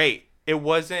great. I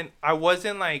wasn't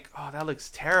like, oh, that looks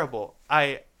terrible.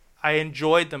 I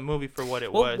enjoyed the movie for what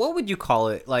it was. What would you call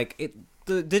it? Like,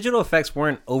 the digital effects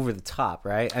weren't over the top,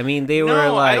 right? I mean, they were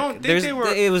No, like, I don't think they were.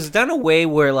 It was done a way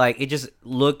where, like, it just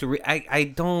looked.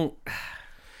 I don't.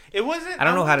 It wasn't. I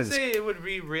don't know how to say it would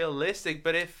be realistic,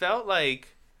 but it felt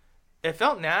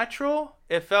natural.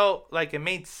 It felt like it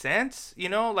made sense. You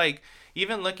know, like,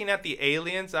 even looking at the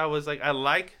aliens, I was like, I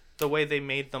like the way they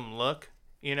made them look.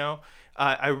 You know,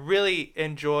 I really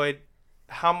enjoyed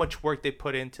how much work they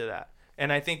put into that,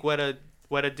 and I think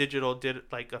Weta Digital did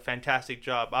like a fantastic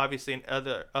job. Obviously, in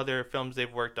other films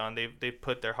they've worked on, they've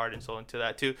put their heart and soul into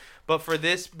that too. But for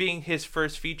this being his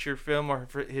first feature film, or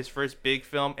for his first big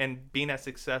film, and being as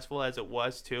successful as it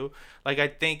was too, like, I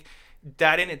think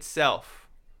that in itself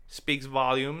speaks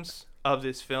volumes of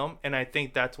this film, and I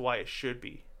think that's why it should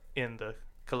be in the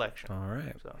collection. All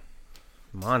right, So,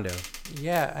 Mondo.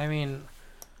 Yeah, I mean,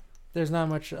 there's not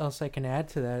much else I can add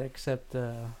to that except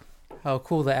how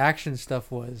cool the action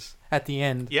stuff was at the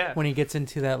end. Yeah. When he gets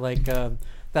into that, like,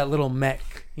 that little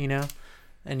mech, you know,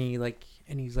 and he's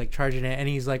like charging it, and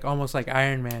he's like almost like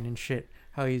Iron Man and shit.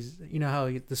 How he's, you know, how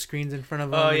the screen's in front of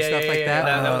him and stuff like that.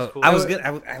 That was cool.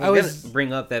 I was gonna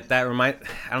bring up that remind.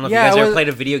 I don't know if you guys ever played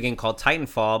a video game called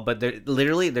Titanfall, but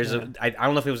there's I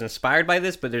don't know if it was inspired by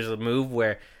this, but there's a move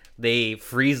where they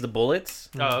freeze the bullets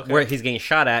where he's getting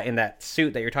shot at in that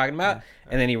suit that you're talking about,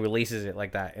 and then he releases it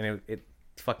like that, and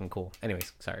it's fucking cool.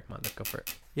 Anyways, sorry, come on, let's go for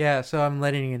it. Yeah, so I'm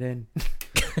letting it in.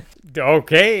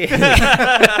 Okay.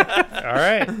 All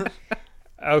right.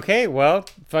 Okay, well,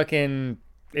 fucking,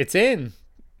 it's in.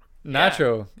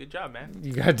 Nacho. Yeah, good job, man.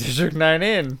 You got District 9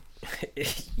 in.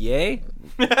 Yay.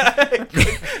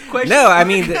 No, I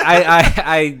mean,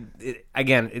 I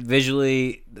again,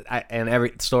 visually and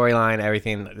every storyline,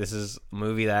 everything. This is a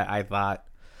movie that I thought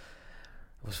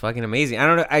was fucking amazing.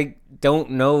 I don't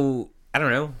know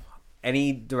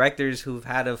any directors who've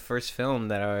had a first film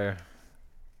that are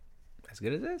as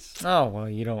good as this. Oh, well,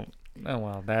 you don't. Oh,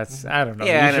 well, that's, I don't know.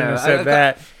 Yeah, you shouldn't I know. have said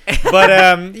that.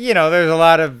 But, you know, there's a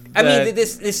lot of. I mean,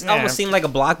 this almost seemed like a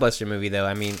blockbuster movie, though.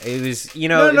 I mean, it was, you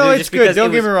know, No, it was it's just good. because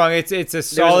Don't get me wrong. It's a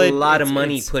solid. There's a lot of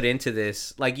money it's- put into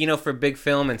this, like, you know, for big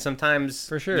film, and sometimes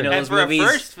For sure. you know, And those for movies. a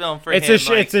first film for It's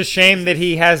him, it's a shame that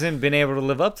he hasn't been able to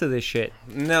live up to this shit.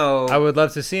 No, I would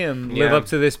love to see him live Yeah. up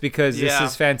to this because this Yeah.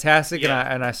 is fantastic, Yeah.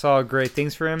 and I saw great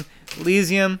things for him.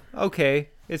 Elysium, okay,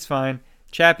 it's fine.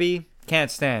 Chappie,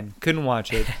 can't stand, couldn't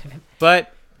watch it.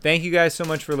 But thank you guys so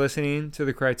much for listening to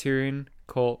the Criterion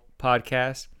Cult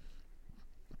podcast.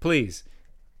 Please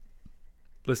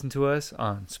listen to us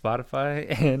on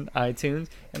Spotify and iTunes,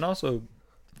 and also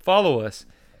follow us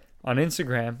on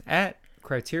Instagram at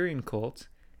Criterion Cult,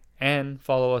 and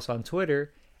follow us on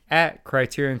Twitter at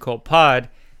Criterion Cult Pod.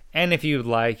 And if you'd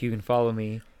like, you can follow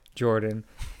me, Jordan,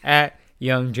 at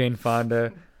Young Jane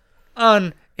Fonda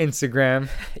on Instagram.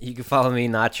 you can follow me,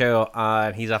 Nacho,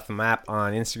 on He's Off the Map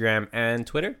on Instagram and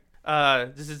Twitter.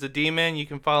 This is the Demon. You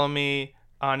can follow me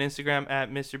on Instagram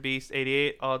at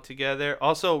MrBeast88 all together.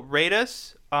 Also, rate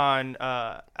us on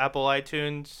Apple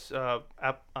iTunes,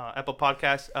 Apple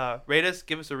Podcasts. Rate us,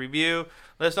 give us a review.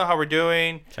 Let us know how we're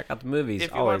doing. Check out the movies.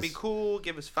 If you want to be cool,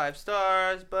 give us 5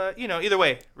 stars. But, you know, either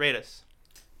way, rate us.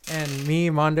 And me,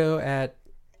 Mondo, at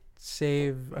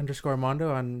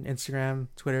save_Mondo on Instagram,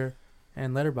 Twitter,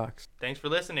 and Letterboxd. Thanks for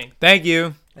listening. Thank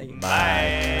you. Thank you.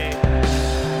 Bye.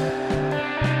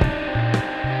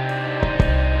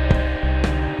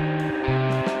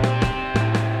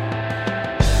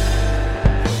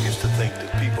 I used to think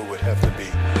that people would have to be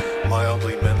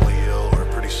mildly mentally ill or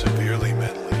pretty severely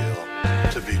mentally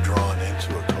ill to be drawn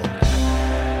into a cult.